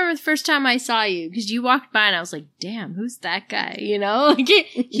still remember the first time I saw you, because you walked by and I was like, damn, who's that guy?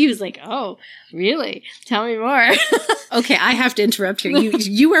 He was like, oh, really? Tell me more. Okay, I have to interrupt here.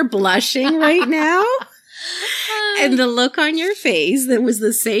 You are blushing right now. And the look on your face, that was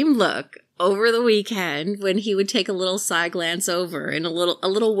the same look over the weekend when he would take a little side glance over and a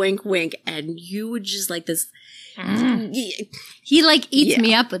little wink wink, and you would just like this. He eats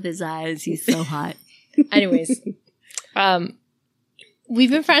me up with his eyes. He's so hot. Anyways,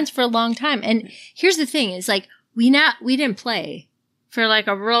 we've been friends for a long time. And here's the thing, is we didn't play for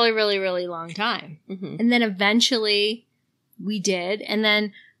a really, really, really long time. Mm-hmm. And then eventually we did. And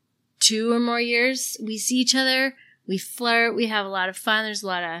then 2 or more years we see each other, we flirt, we have a lot of fun. There's a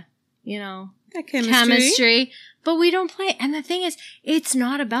lot of, chemistry, but we don't play. And the thing is, it's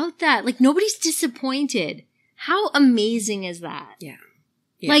not about that. Nobody's disappointed. How amazing is that? Yeah.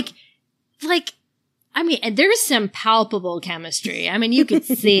 I mean, there's some palpable chemistry. I mean, you can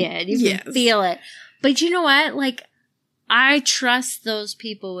see it. You can feel it. But you know what? I trust those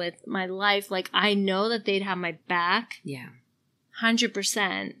people with my life. I know that they'd have my back. Yeah.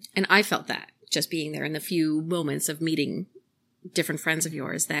 100%. And I felt that just being there in the few moments of meeting different friends of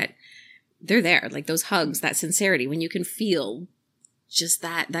yours, that they're there. Those hugs, that sincerity, when you can feel just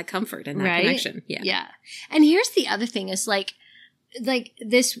that comfort and that connection. Yeah. Yeah. And here's the other thing is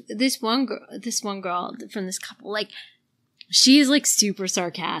this one girl from this couple, she's super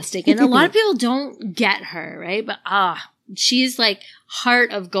sarcastic, and a lot of people don't get her, right? But she's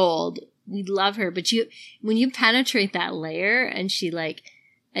heart of gold. We love her, but when you penetrate that layer, and she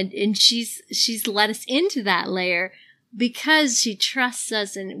and she's let us into that layer because she trusts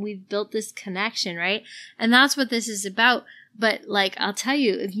us, and we've built this connection, right? And that's what this is about. But I'll tell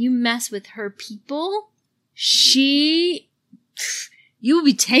you, if you mess with her people, you will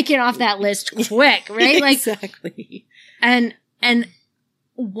be taken off that list quick, right? Exactly. And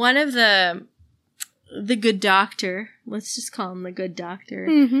one of the good doctor, let's just call him the good doctor.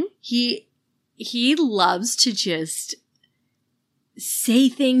 Mm-hmm. He loves to just say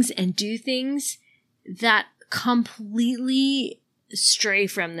things and do things that completely stray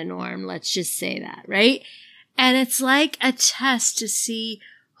from the norm. Let's just say that, right? And it's like a test to see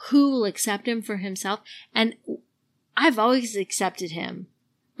who will accept him for himself. And I've always accepted him.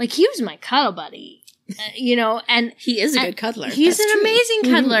 He was my cuddle buddy, and he is a good cuddler. He's an amazing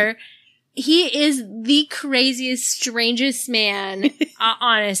cuddler. He is the craziest, strangest man.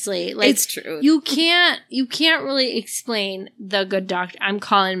 Honestly, it's true. You can't really explain the good doctor. I'm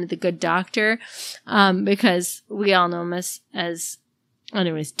calling him the good doctor, because we all know him as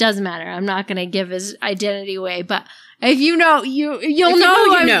anyways, doesn't matter. I'm not going to give his identity away, but if you know, you'll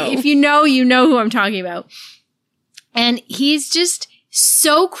know. If you know who I'm talking about. And he's just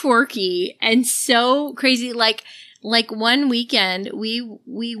so quirky and so crazy. like one weekend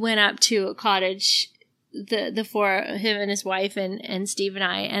we went up to a cottage, the four, him and his wife and Steve and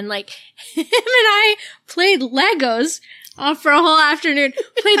I, and like him and I played Legos for a whole afternoon.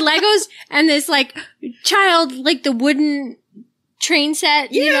 Played Legos and this like child, like the wooden train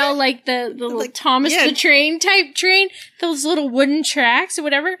set, you know, like the little like, Thomas the Train type train, those little wooden tracks or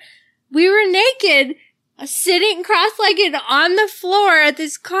whatever. We were naked, sitting cross-legged on the floor at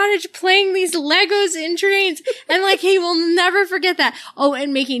this cottage playing these Legos in trains. And like, he will never forget that. Oh,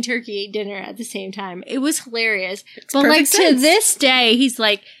 and making turkey dinner at the same time. It was hilarious. But like sense. To this day, he's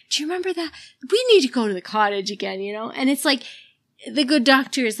like, do you remember that? We need to go to the cottage again, you know? And it's like, the good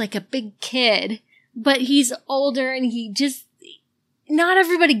doctor is like a big kid, but he's older and he just, not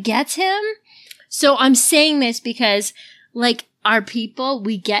everybody gets him. So I'm saying this because like, our people,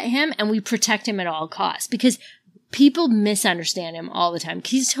 we get him and we protect him at all costs because people misunderstand him all the time.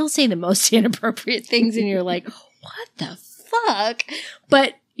 Because he'll say the most inappropriate things and you're like, what the fuck?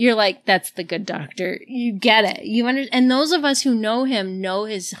 But you're like, that's the good doctor. You get it. And those of us who know him know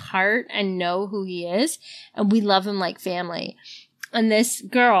his heart and know who he is. And we love him like family. And this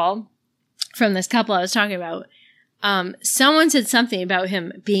girl from this couple I was talking about, someone said something about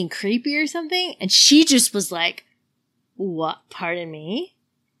him being creepy or something. And she just was like, what? Pardon me?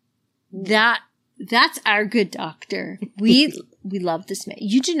 That's our good doctor. We love this man.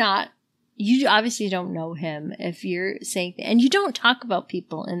 You obviously don't know him if you're saying, and you don't talk about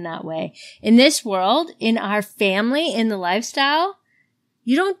people in that way. In this world, in our family, in the lifestyle,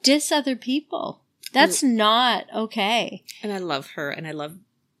 you don't diss other people. That's not okay. And I love her and I love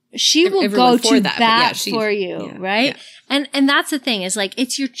she will go to bat for you, right? Yeah. And that's the thing is like,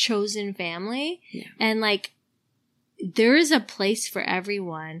 it's your chosen family. Yeah. And like, there is a place for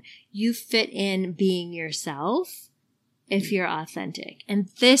everyone. You fit in being yourself if you're authentic. And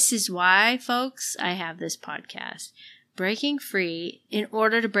this is why, folks, I have this podcast. Breaking free. In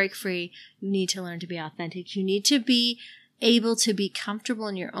order to break free, you need to learn to be authentic. You need to be able to be comfortable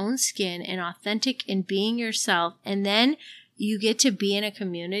in your own skin and authentic in being yourself. And then you get to be in a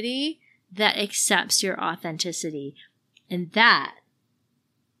community that accepts your authenticity. And that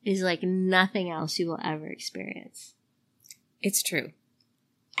is like nothing else you will ever experience. It's true.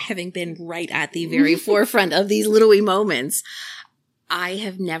 Having been right at the very forefront of these little wee moments, I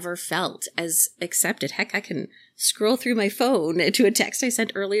have never felt as accepted. Heck, I can scroll through my phone to a text I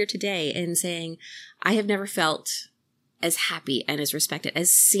sent earlier today and saying, I have never felt as happy and as respected, as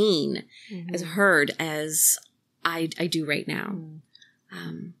seen, as heard as I do right now.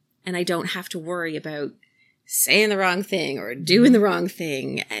 And I don't have to worry about saying the wrong thing or doing the wrong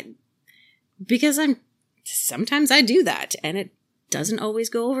thing. And because sometimes I do that, and it doesn't always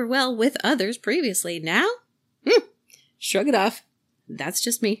go over well with others previously. Now, shrug it off. That's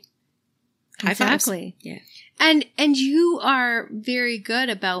just me. Exactly. Yeah. And you are very good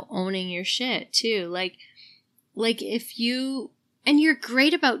about owning your shit too. Like if you, and you're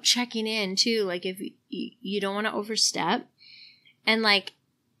great about checking in too. Like if you don't want to overstep, and like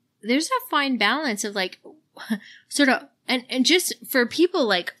there's a fine balance of like sort of, and just for people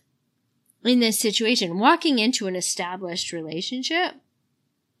like, in this situation, walking into an established relationship,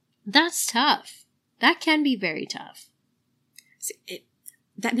 that's tough. That can be very tough.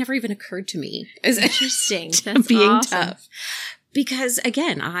 That never even occurred to me. Interesting. That's being awesome. Tough. Because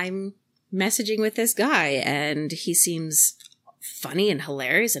again, I'm messaging with this guy and he seems funny and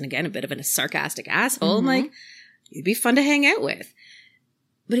hilarious and again, a bit of a sarcastic asshole. I'm like, you'd be fun to hang out with.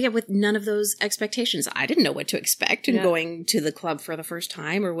 But again, with none of those expectations, I didn't know what to expect in going to the club for the first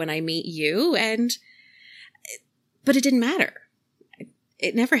time or when I meet you. But it didn't matter.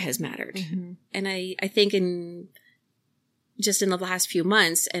 It never has mattered. And I think in the last few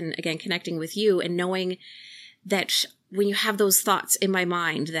months and again, connecting with you and knowing that when you have those thoughts in my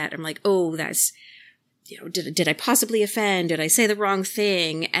mind that I'm like, oh, that's, did I possibly offend? Did I say the wrong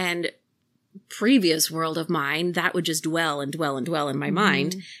thing? And previous world of mine, that would just dwell and dwell and dwell in my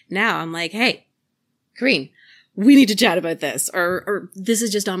mind. Now I'm like, hey, Green, we need to chat about this. Or this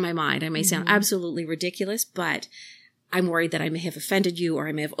is just on my mind. I may sound absolutely ridiculous, but I'm worried that I may have offended you or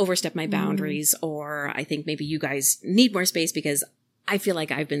I may have overstepped my boundaries or I think maybe you guys need more space because I feel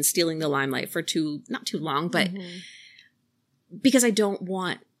like I've been stealing the limelight for not too long, but because I don't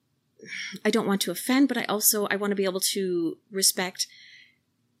want to offend, but I want to be able to respect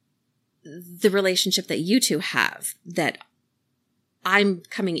the relationship that you two have, that I'm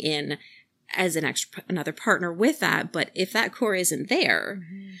coming in as another partner with that. But if that core isn't there,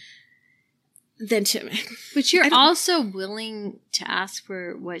 then but you're also willing to ask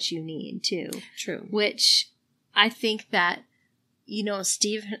for what you need too. True. Which I think that,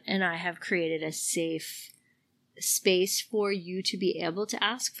 Steve and I have created a safe space for you to be able to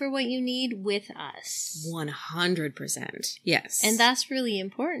ask for what you need with us. 100%. Yes. And that's really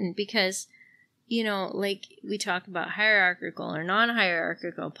important because, you know, like we talk about hierarchical or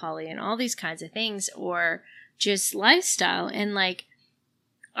non-hierarchical poly and all these kinds of things, or just lifestyle. And like,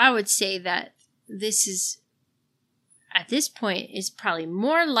 I would say that this is, at this point, is probably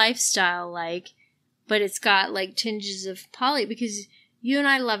more lifestyle-like, but it's got like tinges of poly because you and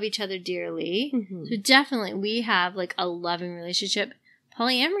I love each other dearly. Mm-hmm. So definitely we have like a loving relationship.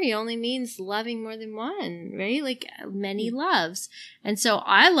 Polyamory only means loving more than one, right? Like many loves. And so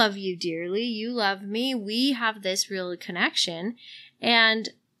I love you dearly. You love me. We have this real connection. And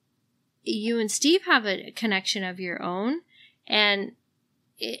you and Steve have a connection of your own. And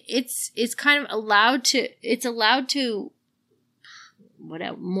it's kind of allowed to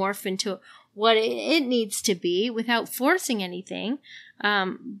morph into what it needs to be without forcing anything.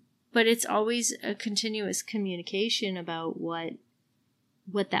 But it's always a continuous communication about what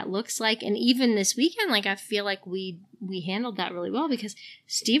that looks like. And even this weekend, like I feel like we handled that really well because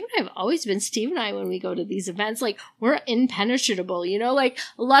Steve and I have always been Steve and I when we go to these events. Like we're impenetrable, you know, like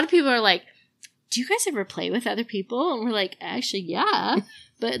a lot of people are like, do you guys ever play with other people? And we're like, actually, yeah.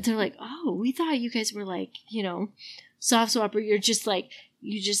 But they're like, oh, we thought you guys were like, you know, soft swap, or you're just like,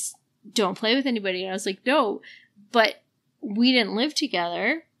 you just don't play with anybody. And I was like, no, but we didn't live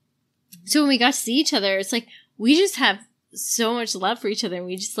together. So when we got to see each other, it's like, we just have so much love for each other. And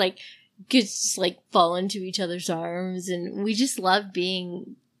we just like, could just like fall into each other's arms. And we just love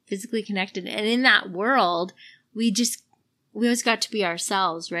being physically connected. And in that world, we always got to be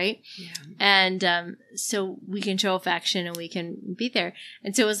ourselves, right? Yeah. And so we can show affection and we can be there.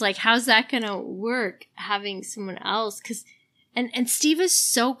 And so it was like, how's that going to work having someone else? Because and Steve is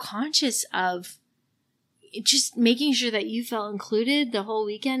so conscious of just making sure that you felt included the whole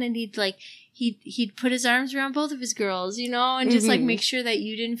weekend. And he'd put his arms around both of his girls, you know, and just like make sure that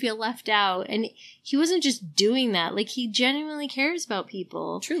you didn't feel left out. And he wasn't just doing that. Like he genuinely cares about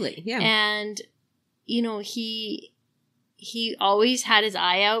people. Truly. Yeah. And, you know, he always had his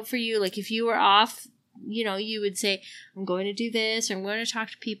eye out for you. Like if you were off, you know, you would say, I'm going to do this, or I'm going to talk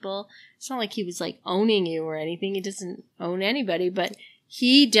to people. It's not like he was like owning you or anything. He doesn't own anybody, but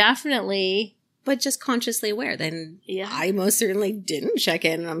he definitely. But just consciously aware. Then I most certainly didn't check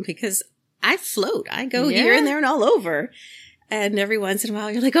in on him because I float. I go here and there and all over. And every once in a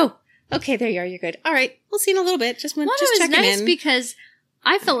while you're like, oh, okay, there you are. You're good. All right. We'll see in a little bit. Just checking in. Well, it was nice because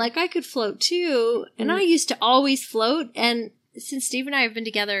I felt like I could float too. And I used to always float. And since Steve and I have been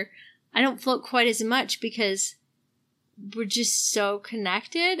together, I don't float quite as much because we're just so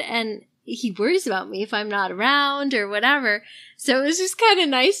connected. And he worries about me if I'm not around or whatever. So it was just kind of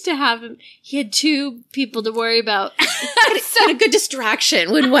nice to have him. He had two people to worry about. So a good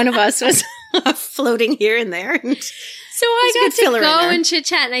distraction when one of us was floating here and there. And so I got to go and chit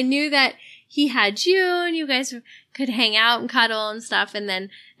chat, and I knew that he had you, and you guys could hang out and cuddle and stuff. And then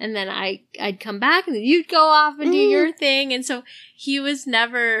I'd come back, and then you'd go off and do your thing. And so he was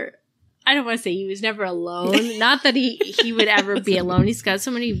never. I don't want to say he was never alone. Not that he would ever be alone. He's got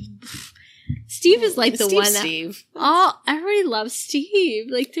so many. Steve is like the one that Steve. Everybody loves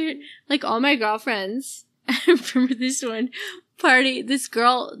Steve. Like they're like all my girlfriends. I remember this one party, this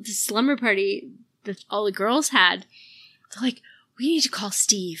slumber party that all the girls had. They're like, we need to call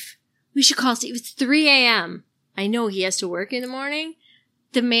Steve. We should call Steve. It's 3 a.m. I know he has to work in the morning.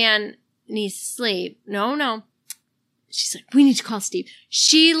 The man needs to sleep. No. She's like, we need to call Steve.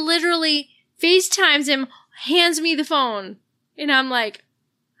 She literally FaceTimes him, hands me the phone. And I'm like,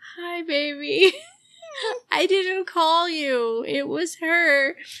 hi, baby. I didn't call you. It was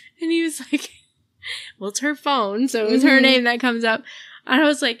her. And he was like, well, it's her phone. So it was her name that comes up. And I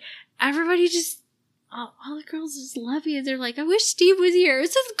was like, everybody just, all the girls just love you. They're like, I wish Steve was here.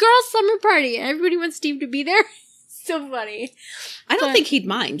 It's this girls' summer party. Everybody wants Steve to be there. So funny. I don't think he'd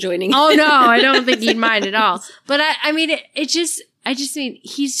mind joining. Oh, no, I don't think he'd mind at all. But I mean, I just mean,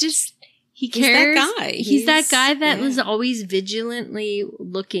 he cares. He's that guy. He's that guy that was always vigilantly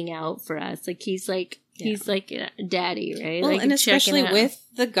looking out for us. Like, he's like a daddy, right? Well, like, and especially with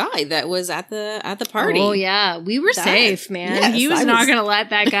the guy that was at the party. Oh, yeah. We were safe, man. Yes, he was not going to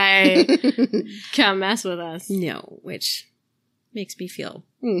let that guy come mess with us. No, which makes me feel...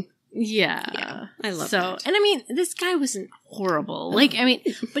 Yeah. I love that. And I mean, this guy wasn't horrible. Like, I mean,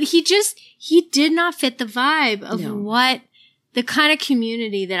 but he did not fit the vibe of what the kind of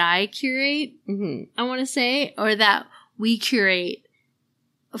community that I curate, I want to say, or that we curate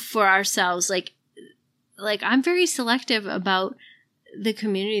for ourselves. Like I'm very selective about the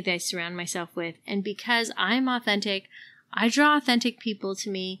community that I surround myself with. And because I'm authentic, I draw authentic people to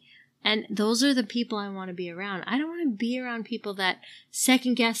me. And those are the people I want to be around. I don't want to be around people that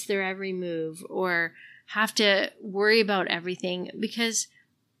second guess their every move or have to worry about everything, because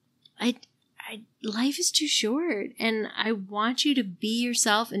life is too short, and I want you to be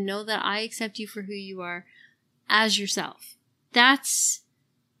yourself and know that I accept you for who you are as yourself. That's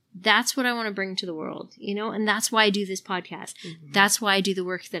what I want to bring to the world, you know, and that's why I do this podcast. Mm-hmm. That's why I do the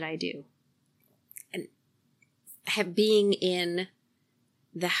work that I do. And being in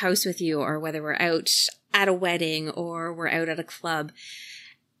the house with you, or whether we're out at a wedding or we're out at a club,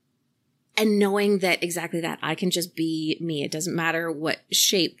 and knowing that exactly that I can just be me. It doesn't matter what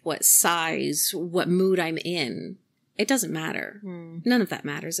shape, what size, what mood I'm in. It doesn't matter. None of that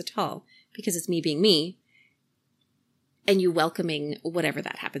matters at all, because it's me being me, and you welcoming whatever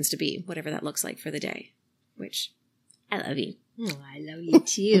that happens to be, whatever that looks like for the day, which I love you. Oh, I love you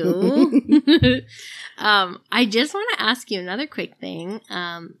too. I just want to ask you another quick thing.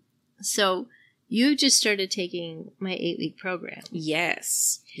 So you just started taking my 8-week program.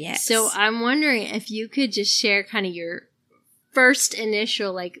 Yes. So I'm wondering if you could just share kind of your first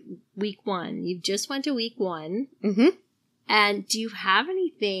initial, like, week 1. You just went to week 1. Mm-hmm. And do you have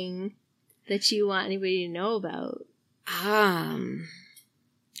anything that you want anybody to know about?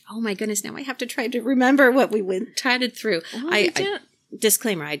 Oh my goodness, now I have to try to remember what we chatted through. Well,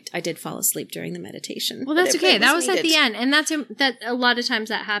 disclaimer, I did fall asleep during the meditation. Well, that's okay. That was needed. At the end. And that a lot of times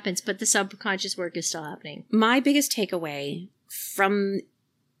that happens, but the subconscious work is still happening. My biggest takeaway from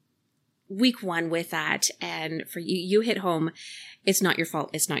week 1 with that, and for you hit home, it's not your fault.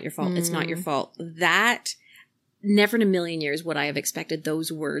 It's not your fault. It's not your fault. That, never in a million years would I have expected those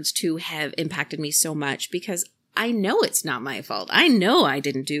words to have impacted me so much, because I know it's not my fault. I know I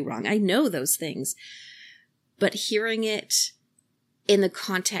didn't do wrong. I know those things. But hearing it in the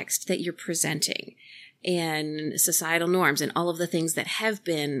context that you're presenting, and societal norms and all of the things that have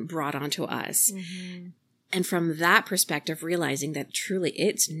been brought onto us. Mm-hmm. And from that perspective, realizing that truly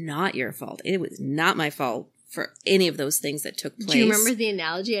it's not your fault. It was not my fault for any of those things that took place. Do you remember the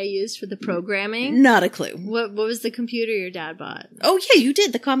analogy I used for the programming? Not a clue. What was the computer your dad bought? Oh, yeah, you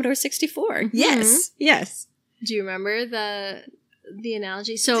did. The Commodore 64. Mm-hmm. Yes. Do you remember the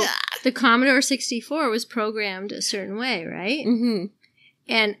analogy? So the Commodore 64 was programmed a certain way, right? Mm-hmm.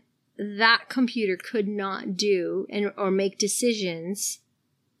 And that computer could not do or make decisions,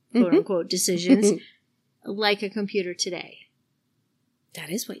 quote unquote decisions, like a computer today. That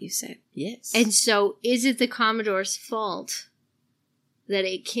is what you said. Yes. And so is it the Commodore's fault that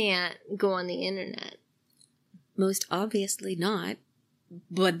it can't go on the internet? Most obviously not.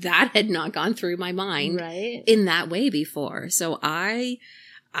 But that had not gone through my mind right. in that way before. So I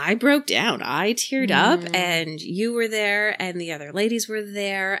broke down. I teared up, and you were there, and the other ladies were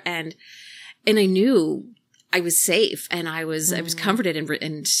there, and I knew I was safe, and I was comforted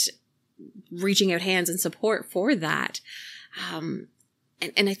and reaching out hands in support for that. And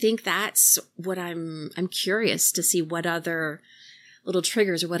I think that's what I'm curious to see, what other little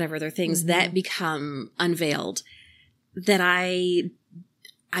triggers or whatever other things that become unveiled that I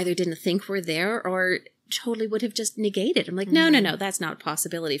either didn't think were there or totally would have just negated. I'm like, no, that's not a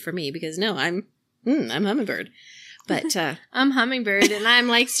possibility for me, because no, I'm Hummingbird. But I'm Hummingbird, and I'm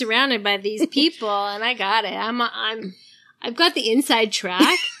like surrounded by these people, and I got it. I've got the inside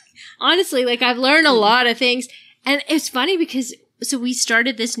track. Honestly, like, I've learned a lot of things. And it's funny because so we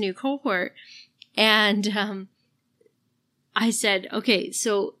started this new cohort, and I said, okay,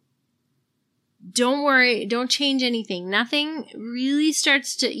 so don't worry, don't change anything. Nothing really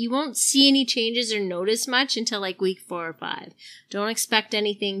you won't see any changes or notice much until like week 4 or 5. Don't expect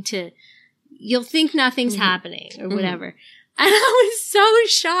anything you'll think nothing's happening or whatever. And I was so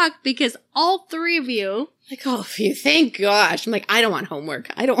shocked because all 3 of you. Like, oh, phew, thank gosh. I'm like, I don't want homework.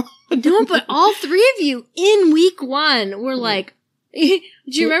 I don't. No, but all 3 of you in week 1 were like, do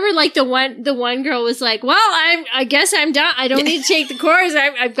you remember, like, the one girl was like, well, I guess I'm done. I don't need to take the course.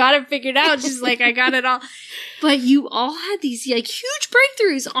 I've got it figured out. She's like, I got it all. But you all had these, like, huge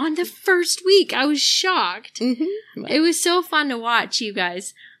breakthroughs on the first week. I was shocked. Mm-hmm. It was so fun to watch, you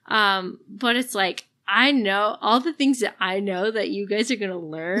guys. But it's like, I know all the things that I know that you guys are going to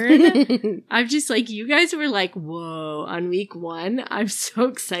learn. I'm just like, you guys were like, whoa, on week 1. I'm so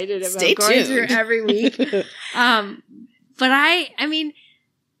excited about going through every week. But I mean,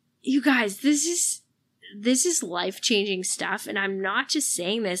 you guys, this is life-changing stuff. And I'm not just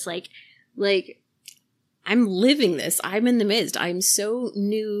saying this like I'm living this. I'm in the midst. I'm so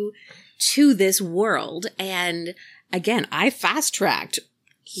new to this world. And again, I fast-tracked.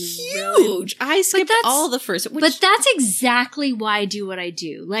 Huge. I skipped all the first. But that's exactly why I do what I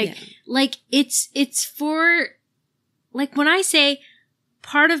do. Like it's for, like, when I say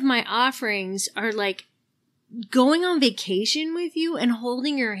part of my offerings are like going on vacation with you and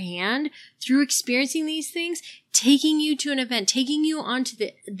holding your hand through experiencing these things, taking you to an event, taking you onto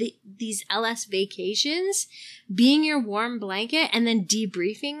these LS vacations, being your warm blanket, and then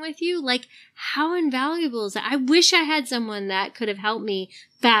debriefing with you. Like, how invaluable is that? I wish I had someone that could have helped me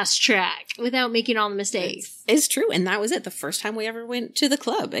fast track without making all the mistakes. It's true. And that was it. The first time we ever went to the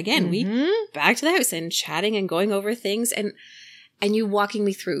club. Again, we back to the house and chatting and going over things and you walking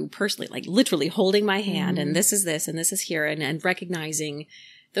me through personally, like literally holding my hand and this is this and this is here and recognizing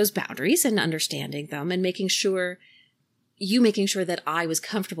those boundaries and understanding them and making sure that I was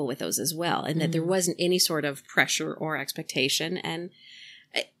comfortable with those as well and that there wasn't any sort of pressure or expectation. And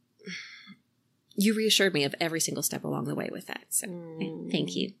you reassured me of every single step along the way with that. So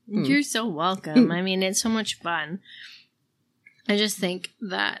thank you. You're so welcome. I mean, it's so much fun. I just think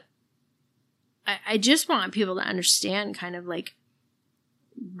that I just want people to understand kind of like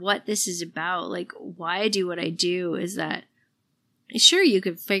what this is about. Like, why I do what I do is that sure, you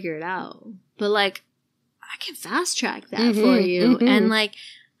could figure it out, but like I can fast track that for you and like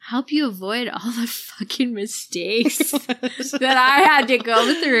help you avoid all the fucking mistakes that I had to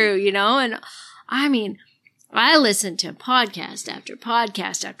go through, you know? And I mean, I listened to podcast after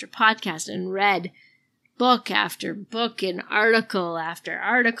podcast after podcast and read book after book and article after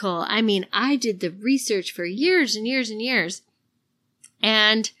article. I mean, I did the research for years and years and years.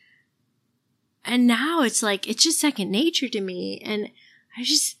 And now it's like, it's just second nature to me. And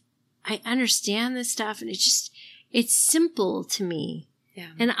I understand this stuff and it's simple to me. Yeah.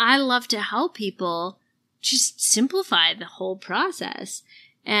 And I love to help people just simplify the whole process.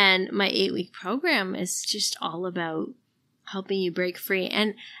 And my 8-week program is just all about helping you break free.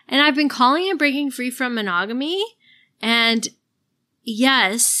 And I've been calling it Breaking Free from Monogamy. And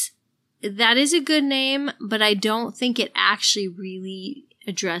yes, that is a good name, but I don't think it actually really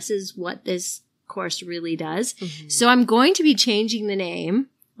addresses what this course really does. So I'm going to be changing the name.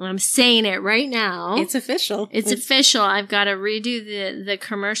 I'm saying it right now. It's official. It's official. I've got to redo the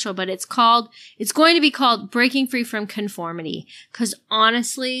commercial, but it's going to be called Breaking Free from Conformity. Because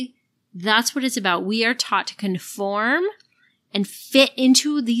honestly, that's what it's about. We are taught to conform and fit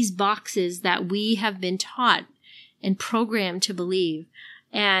into these boxes that we have been taught and programmed to believe.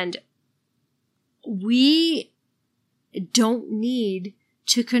 And we don't need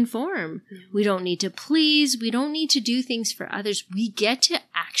to conform. No. We don't need to please. We don't need to do things for others. We get to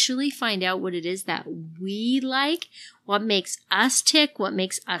actually find out what it is that we like, what makes us tick, what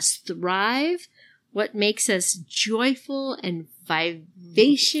makes us thrive, what makes us joyful and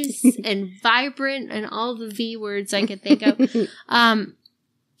vivacious and vibrant and all the V words I could think of.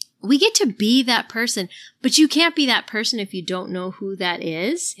 We get to be that person, but you can't be that person if you don't know who that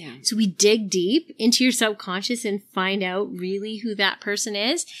is. Yeah. So we dig deep into your subconscious and find out really who that person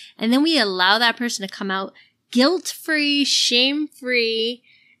is. And then we allow that person to come out guilt-free, shame-free.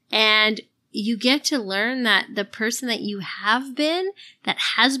 And you get to learn that the person that you have been, that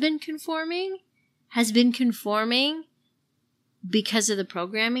has been conforming because of the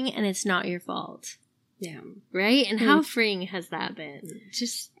programming, and it's not your fault. Yeah. Right? And how freeing has that been?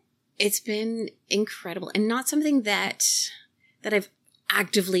 It's been incredible and not something that I've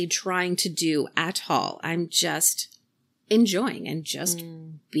actively trying to do at all. I'm just enjoying and just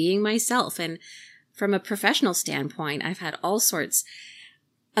being myself. And from a professional standpoint, I've had all sorts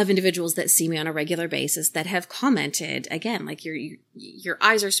of individuals that see me on a regular basis that have commented again, like your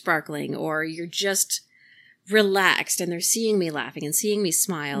eyes are sparkling or you're just relaxed and they're seeing me laughing and seeing me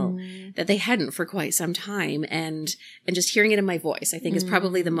smile that they hadn't for quite some time. And just hearing it in my voice, I think is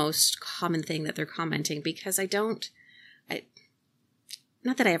probably the most common thing that they're commenting because not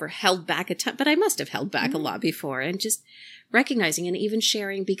that I ever held back a ton, but I must have held back a lot before and just recognizing and even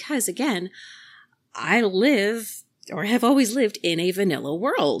sharing because again, I live or have always lived in a vanilla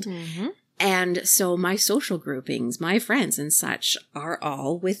world. And so my social groupings, my friends and such are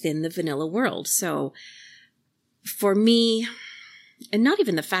all within the vanilla world. So for me, and not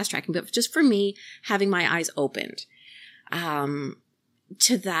even the fast tracking, but just for me, having my eyes opened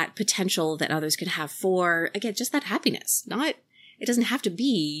to that potential that others can have for, again, just that happiness. It doesn't have to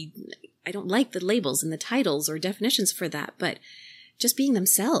be, I don't like the labels and the titles or definitions for that, but just being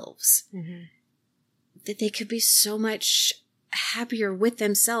themselves. That they could be so much happier with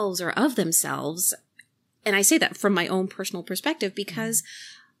themselves or of themselves. And I say that from my own personal perspective because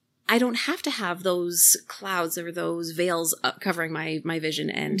I don't have to have those clouds or those veils covering my vision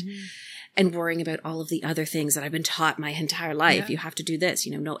and worrying about all of the other things that I've been taught my entire life. Yeah. You have to do this,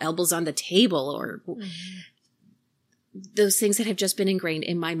 no elbows on the table or those things that have just been ingrained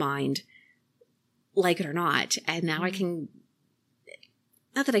in my mind, like it or not. And now I can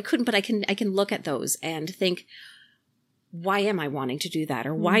not that I couldn't, but I can look at those and think, why am I wanting to do that?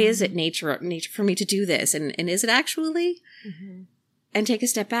 Or why is it nature for me to do this? And is it actually? Mm-hmm. And take a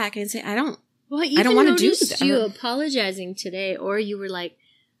step back and say, I don't want to do that. You apologizing today, or you were like,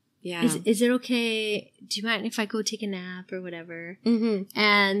 yeah, is it okay? Do you mind if I go take a nap or whatever? Mm-hmm.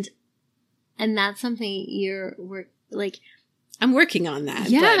 And that's something I'm working on that.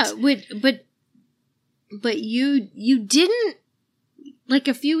 Yeah, but you didn't, like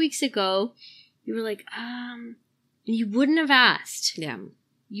a few weeks ago, you were like, you wouldn't have asked. Yeah.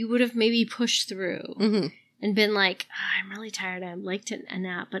 You would have maybe pushed through and been like, I'm really tired. I'd like a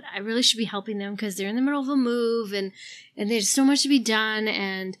nap, but I really should be helping them because they're in the middle of a move and there's so much to be done.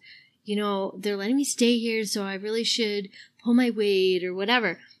 And, they're letting me stay here, so I really should pull my weight or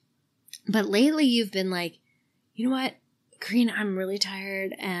whatever. But lately you've been like, you know what, Karina, I'm really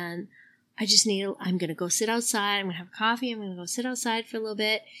tired and I'm going to go sit outside. I'm going to have coffee. I'm going to go sit outside for a little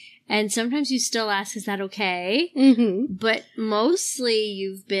bit. And sometimes you still ask, is that okay? Mm-hmm. But mostly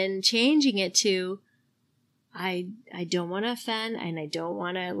you've been changing it to, I don't want to offend and I don't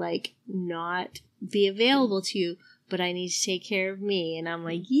want to not be available to you, but I need to take care of me. And I'm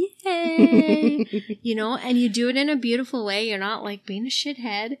like, yay, and you do it in a beautiful way. You're not being a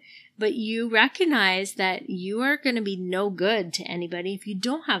shithead, but you recognize that you are going to be no good to anybody if you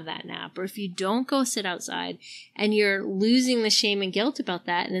don't have that nap or if you don't go sit outside, and you're losing the shame and guilt about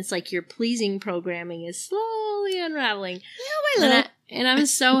that. And it's like your pleasing programming is slowly unraveling. And I'm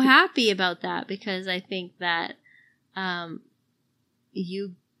so happy about that because I think that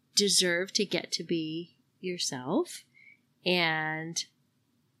you deserve to get to be yourself. And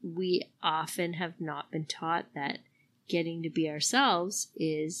we often have not been taught that getting to be ourselves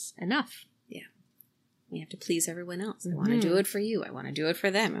is enough. Yeah. We have to please everyone else. I want to do it for you. I want to do it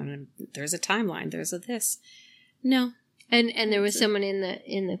for them. There's a timeline. There's a this. No. And there was someone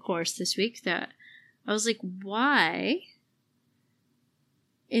in the course this week that I was like, why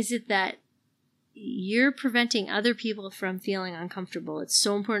is it that you're preventing other people from feeling uncomfortable? It's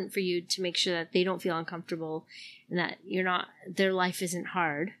so important for you to make sure that they don't feel uncomfortable and that their life isn't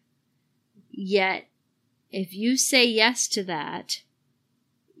hard. Yet, if you say yes to that,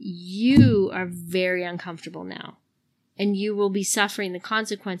 you are very uncomfortable now. And you will be suffering the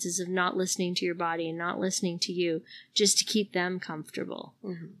consequences of not listening to your body and not listening to you just to keep them comfortable.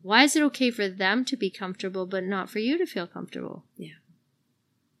 Mm-hmm. Why is it okay for them to be comfortable, but not for you to feel comfortable? Yeah.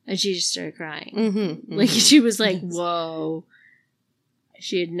 And she just started crying. Mm-hmm, mm-hmm. She was like, whoa.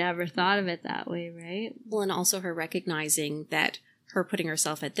 She had never thought of it that way, right? Well, and also her recognizing that her putting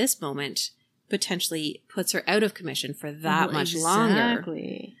herself at this moment potentially puts her out of commission for that much longer.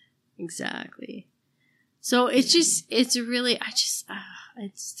 Exactly. So it's really,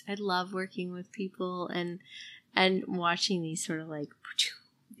 I love working with people and watching these sort of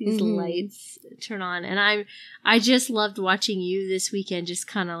these lights turn on. And I just loved watching you this weekend, just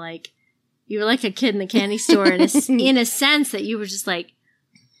kind of you were like a kid in the candy store in a sense that you were just like,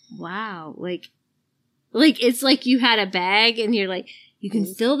 wow, it's like you had a bag and you're like, you can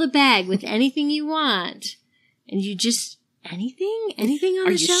fill the bag with anything you want. And you just, anything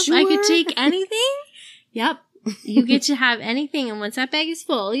on the shelf? Sure? I could take anything. Yep. You get to have anything. And once that bag is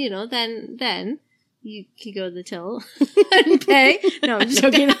full, then you can go to the till and pay. No, I'm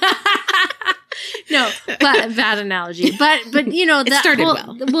joking. No, but bad analogy. But it started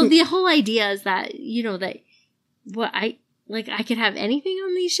well. Well, the whole idea is that, I could have anything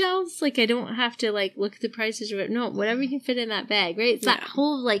on these shelves. I don't have to look at the prices or whatever you can fit in that bag, right? It's that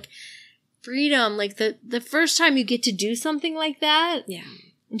whole freedom, the first time you get to do something like that. Yeah.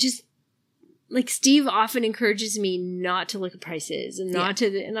 Just Steve often encourages me not to look at prices and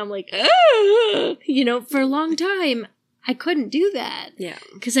and I'm like, for a long time I couldn't do that. Yeah.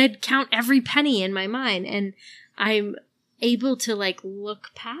 Because I'd count every penny in my mind, and I'm able to look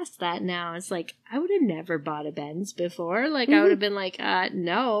past that now. It's I would have never bought a Benz before. I would have been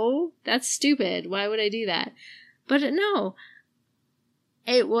no, that's stupid. Why would I do that? But no,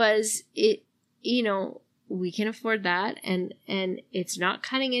 we can afford that, and it's not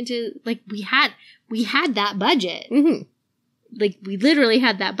cutting into we had that budget. Mm-hmm. We literally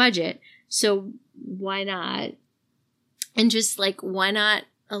had that budget. So why not? And just why not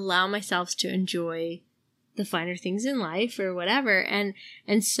allow myself to enjoy the finer things in life or whatever. And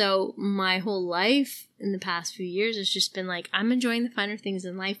so my whole life in the past few years has just been I'm enjoying the finer things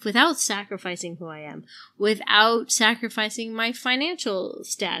in life without sacrificing who I am, without sacrificing my financial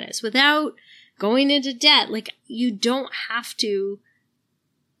status, without going into debt. You don't have to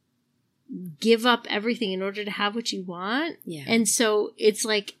give up everything in order to have what you want. Yeah. And so it's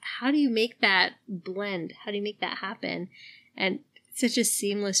how do you make that blend? How do you make that happen? And such a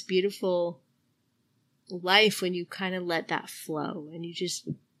seamless, beautiful life when you kind of let that flow and you just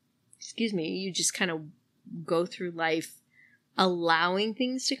kind of go through life allowing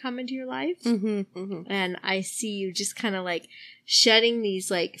things to come into your life. And I see you just kind of like shedding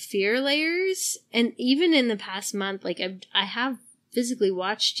these like fear layers. And even in the past month, like I have physically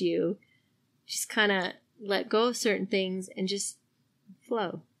watched you just kind of let go of certain things and just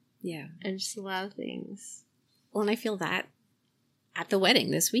flow. Yeah. And just allow things. Well, and I feel that at the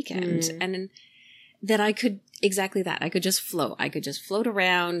wedding this weekend. And that I could, exactly that. I could just flow. I could just float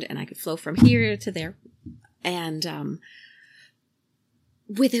around and I could flow from here to there. And,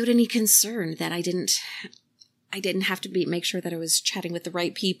 without any concern that I didn't have to make sure that I was chatting with the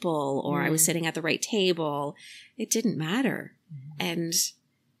right people or I was sitting at the right table. It didn't matter. And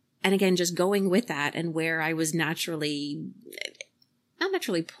again, just going with that and where I was not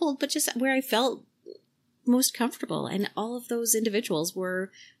naturally pulled, but just where I felt most comfortable. And all of those individuals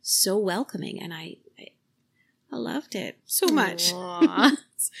were so welcoming and I loved it so much.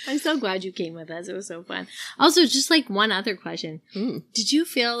 I'm so glad you came with us. It was so fun. Also, just like one other question. Did you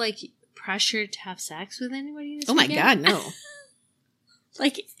feel like pressure to have sex with anybody this weekend? My God, no.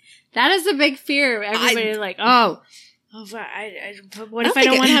 Like, that is a big fear. Everybody's like, what if I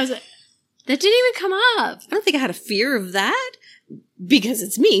don't want to have sex? That didn't even come up. I don't think I had a fear of that because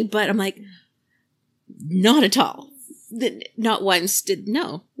it's me, but I'm like, not at all. Not once did,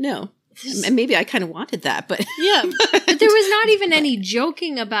 no. And maybe I kind of wanted that, but yeah, but there was not even any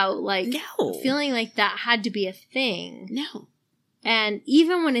joking about like feeling like that had to be a thing. No. And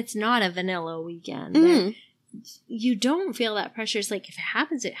even when it's not a vanilla weekend, you don't feel that pressure. It's like if it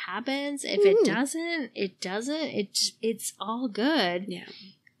happens, it happens. If it doesn't, it doesn't. It's all good. Yeah.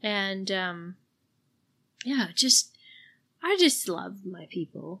 And I just love my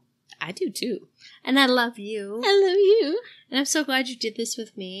people. I do too. And I love you. I love you. And I'm so glad you did this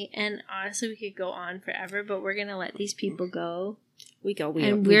with me. And honestly, we could go on forever, but we're going to let these people go. We're going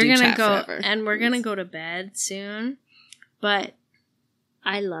to go forever. And we're going to go to bed soon. But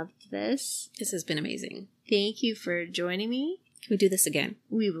I loved this. This has been amazing. Thank you for joining me. Can we do this again?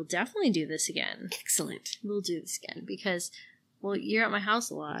 We will definitely do this again. Excellent. We'll do this again because, well, you're at my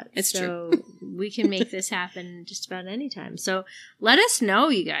house a lot. It's true. We can make this happen just about any time. So let us know,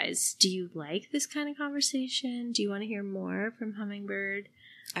 you guys. Do you like this kind of conversation? Do you want to hear more from Hummingbird?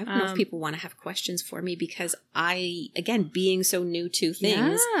 I don't know if people want to have questions for me because again, being so new to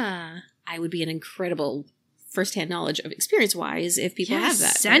things, I would be an incredible firsthand knowledge of experience-wise if people have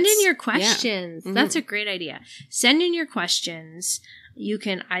that. Send in your questions. Yeah. That's a great idea. Send in your questions. You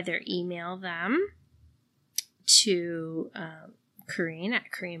can either email them to Corinne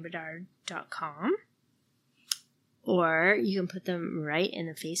at CorinneBedard.com, or you can put them right in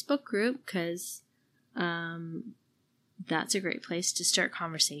the Facebook group because that's a great place to start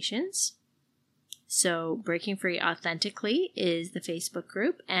conversations. So Breaking Free Authentically is the Facebook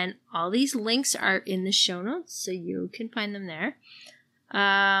group, and all these links are in the show notes, so you can find them there.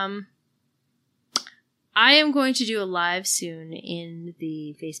 I am going to do a live soon in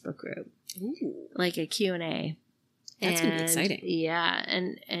the Facebook group. Ooh. Like a Q&A. That's going to be exciting. Yeah,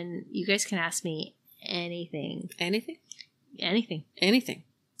 and you guys can ask me anything. Anything? Anything. Anything.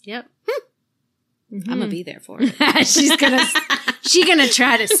 Yep. I'm going to be there for it. She's gonna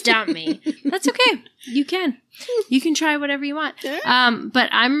try to stump me. That's okay. You can try whatever you want. But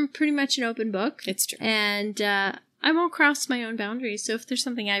I'm pretty much an open book. It's true. And I won't cross my own boundaries. So if there's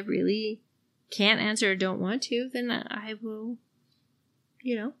something I really can't answer or don't want to, then I will,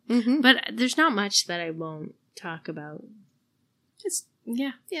 But there's not much that I won't talk about. Just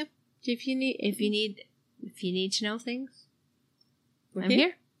yeah. If you need to know things, I'm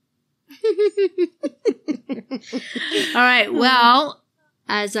here. All right. Well,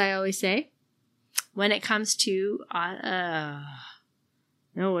 as I always say, when it comes to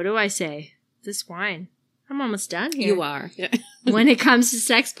what do I say? This wine. I'm almost done here. You are. Yeah. When it comes to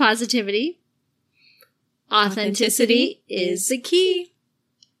sex positivity, authenticity is the key.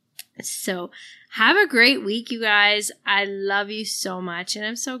 So have a great week, you guys. I love you so much, and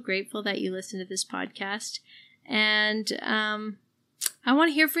I'm so grateful that you listen to this podcast. And I want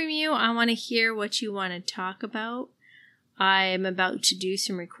to hear from you. I want to hear what you want to talk about. I am about to do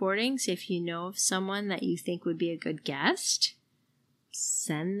some recordings. If you know of someone that you think would be a good guest,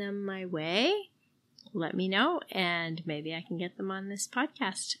 send them my way. Let me know, and maybe I can get them on this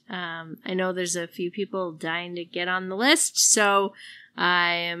podcast. I know there's a few people dying to get on the list, so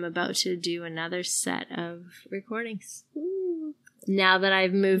I am about to do another set of recordings. Now that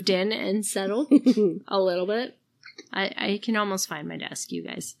I've moved in and settled a little bit. I can almost find my desk, you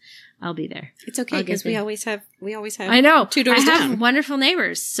guys. I'll be there. It's okay because we always have. I know 2 doors down. I have wonderful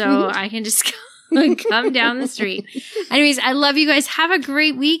neighbors, so I can just come down the street. Anyways, I love you guys. Have a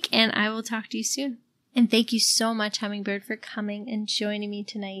great week, and I will talk to you soon. And thank you so much, Hummingbird, for coming and joining me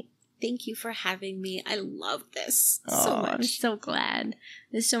tonight. Thank you for having me. I love this so much. I'm so glad.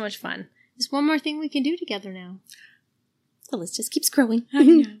 This is so much fun. There's one more thing we can do together now. The list just keeps growing. I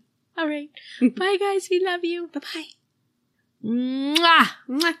know. All right. Bye, guys. We love you. Bye-bye. Mwah!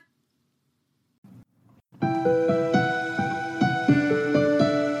 Mwah.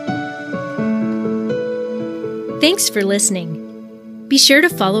 Thanks for listening. Be sure to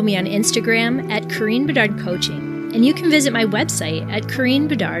follow me on Instagram at Corinne Bedard Coaching, and you can visit my website at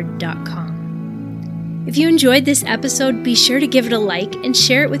CorinneBedard.com. If you enjoyed this episode, be sure to give it a like and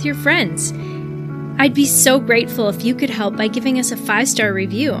share it with your friends. I'd be so grateful if you could help by giving us a 5-star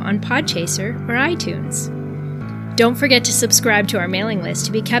review on Podchaser or iTunes. Don't forget to subscribe to our mailing list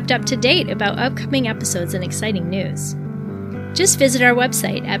to be kept up to date about upcoming episodes and exciting news. Just visit our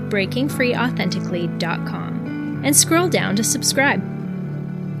website at breakingfreeauthentically.com and scroll down to subscribe.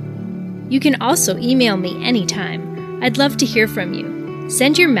 You can also email me anytime. I'd love to hear from you.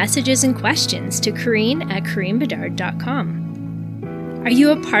 Send your messages and questions to Corinne@CorinneBedard.com. Are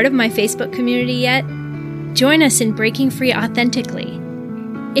you a part of my Facebook community yet? Join us in Breaking Free Authentically.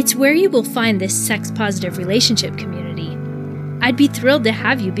 It's where you will find this sex-positive relationship community. I'd be thrilled to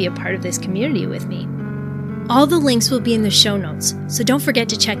have you be a part of this community with me. All the links will be in the show notes, so don't forget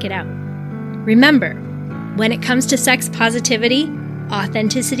to check it out. Remember, when it comes to sex positivity,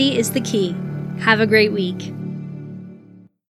 authenticity is the key. Have a great week.